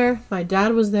mom was there, my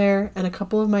dad was there, and a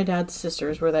couple of my dad's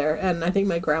sisters were there, and I think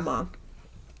my grandma.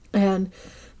 And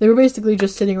they were basically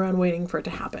just sitting around waiting for it to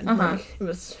happen. Like, it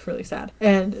was really sad.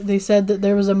 And they said that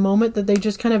there was a moment that they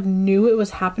just kind of knew it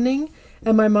was happening,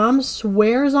 and my mom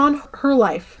swears on her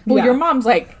life. Well, your mom's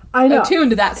like... I know.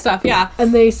 Attuned to that stuff, yeah.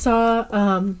 And they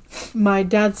saw my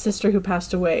dad's sister who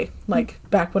passed away, like,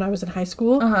 back when I was in high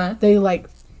school. They, like,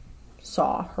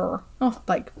 saw her,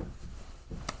 like...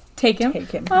 Take him, I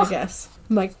guess.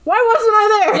 I'm like, why wasn't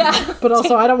I there? Yeah. But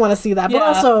also, I don't want to see that. But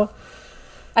also...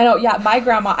 I know, yeah, my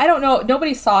grandma, I don't know,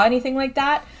 nobody saw anything like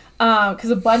that,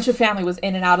 because a bunch of family was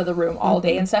in and out of the room all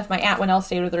day and stuff. My Aunt Winnell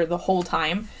stayed with her the whole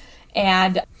time,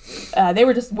 and they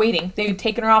were just waiting. They had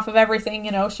taken her off of everything,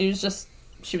 you know, she was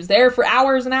there for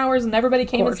hours and hours, and everybody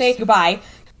came and say goodbye.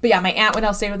 But yeah, my Aunt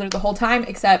Winnell stayed with her the whole time,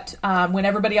 except when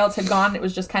everybody else had gone, it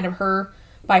was just kind of her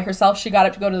by herself. She got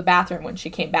up to go to the bathroom when she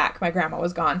came back. My grandma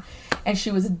was gone, and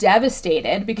she was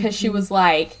devastated because she was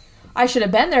like, I should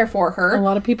have been there for her. A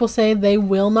lot of people say they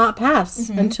will not pass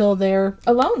until they're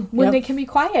alone, when they can be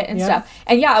quiet and stuff.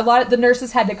 And yeah, a lot of the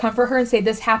nurses had to comfort her and say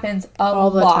this happens all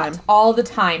the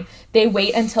time. They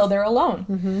wait until they're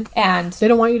alone, and they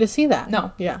don't want you to see that.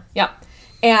 No, yeah.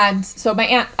 And so my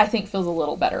aunt, I think, feels a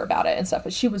little better about it and stuff,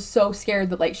 but she was so scared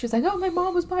that, like, she was like, oh, my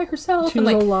mom was by herself. She was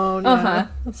like, alone. Yeah.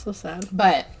 That's so sad.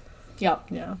 But yeah,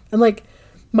 and like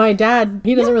my dad,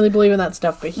 he doesn't really believe in that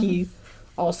stuff, but he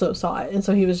also saw it, and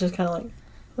so he was just kind of like,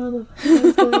 what the fuck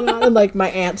is going on? And like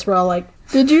my aunts were all like,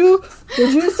 did you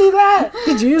see that?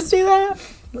 Did you see that?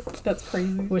 That's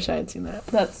crazy. Wish I had seen that.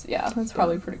 That's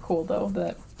probably pretty cool though,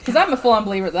 that because I'm a full-on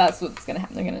believer that's what's gonna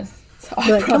happen. They're gonna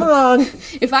like, come along.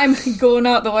 If I'm going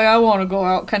out the way I want to go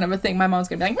out, kind of a thing, my mom's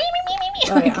gonna be like, me.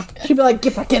 Oh, yeah. She'd be like,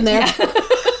 get back in there.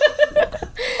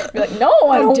 Be like, no,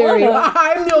 I don't dare wanna. you.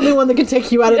 I'm the only one that can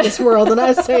take you out of this world, and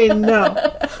I say no.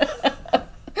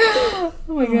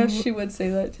 Oh my gosh, she would say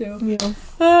that too. Yeah.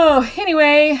 Oh,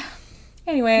 anyway.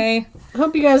 I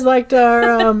hope you guys liked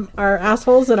our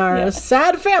assholes and our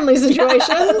sad family situations,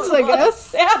 I guess.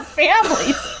 Sad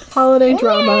families. Holiday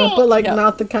drama, but like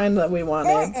not the kind that we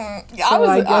wanted. So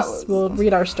I guess we'll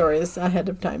read our stories ahead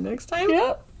of time next time.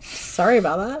 Yep. Sorry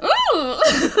about that.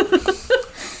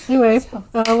 Anyway,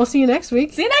 we'll see you next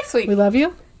week. See you next week. We love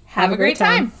you. Have a great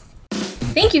time.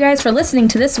 Thank you guys for listening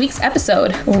to this week's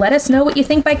episode. Let us know what you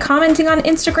think by commenting on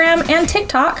Instagram and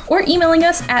TikTok or emailing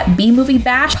us at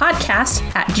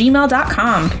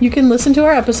bmoviebashpodcast@gmail.com. You can listen to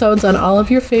our episodes on all of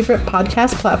your favorite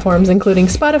podcast platforms, including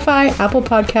Spotify, Apple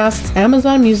Podcasts,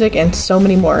 Amazon Music, and so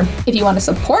many more. If you want to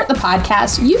support the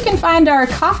podcast, you can find our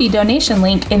coffee donation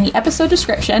link in the episode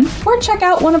description or check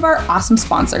out one of our awesome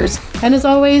sponsors. And as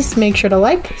always, make sure to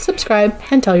like, subscribe,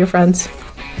 and tell your friends.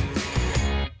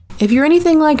 If you're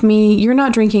anything like me, you're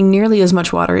not drinking nearly as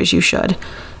much water as you should.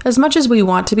 As much as we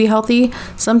want to be healthy,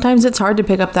 sometimes it's hard to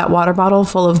pick up that water bottle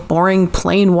full of boring,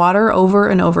 plain water over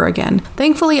and over again.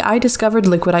 Thankfully, I discovered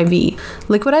Liquid IV.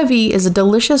 Liquid IV is a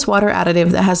delicious water additive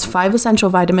that has 5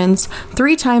 essential vitamins,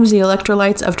 3 times the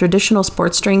electrolytes of traditional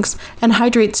sports drinks, and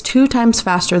hydrates 2 times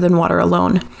faster than water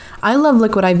alone. I love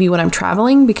Liquid IV when I'm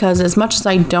traveling because as much as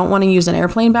I don't want to use an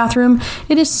airplane bathroom,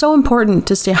 it is so important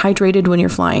to stay hydrated when you're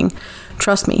flying.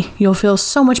 Trust me, you'll feel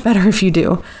so much better if you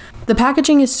do. The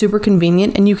packaging is super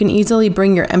convenient and you can easily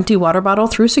bring your empty water bottle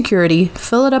through security,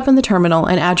 fill it up in the terminal,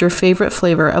 and add your favorite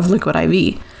flavor of Liquid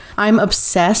IV. I'm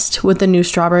obsessed with the new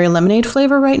strawberry lemonade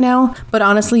flavor right now, but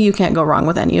honestly, you can't go wrong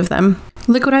with any of them.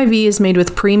 Liquid IV is made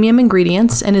with premium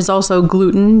ingredients and is also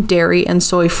gluten, dairy, and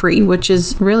soy-free, which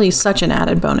is really such an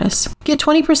added bonus. Get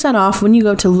 20% off when you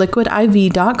go to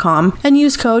liquidiv.com and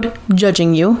use code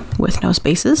JUDGINGYOU, with no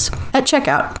spaces, at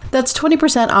checkout. That's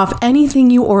 20% off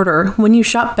anything you order when you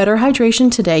shop Better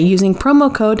Hydration today using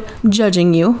promo code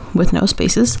JUDGINGYOU, with no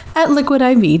spaces, at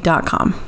liquidiv.com.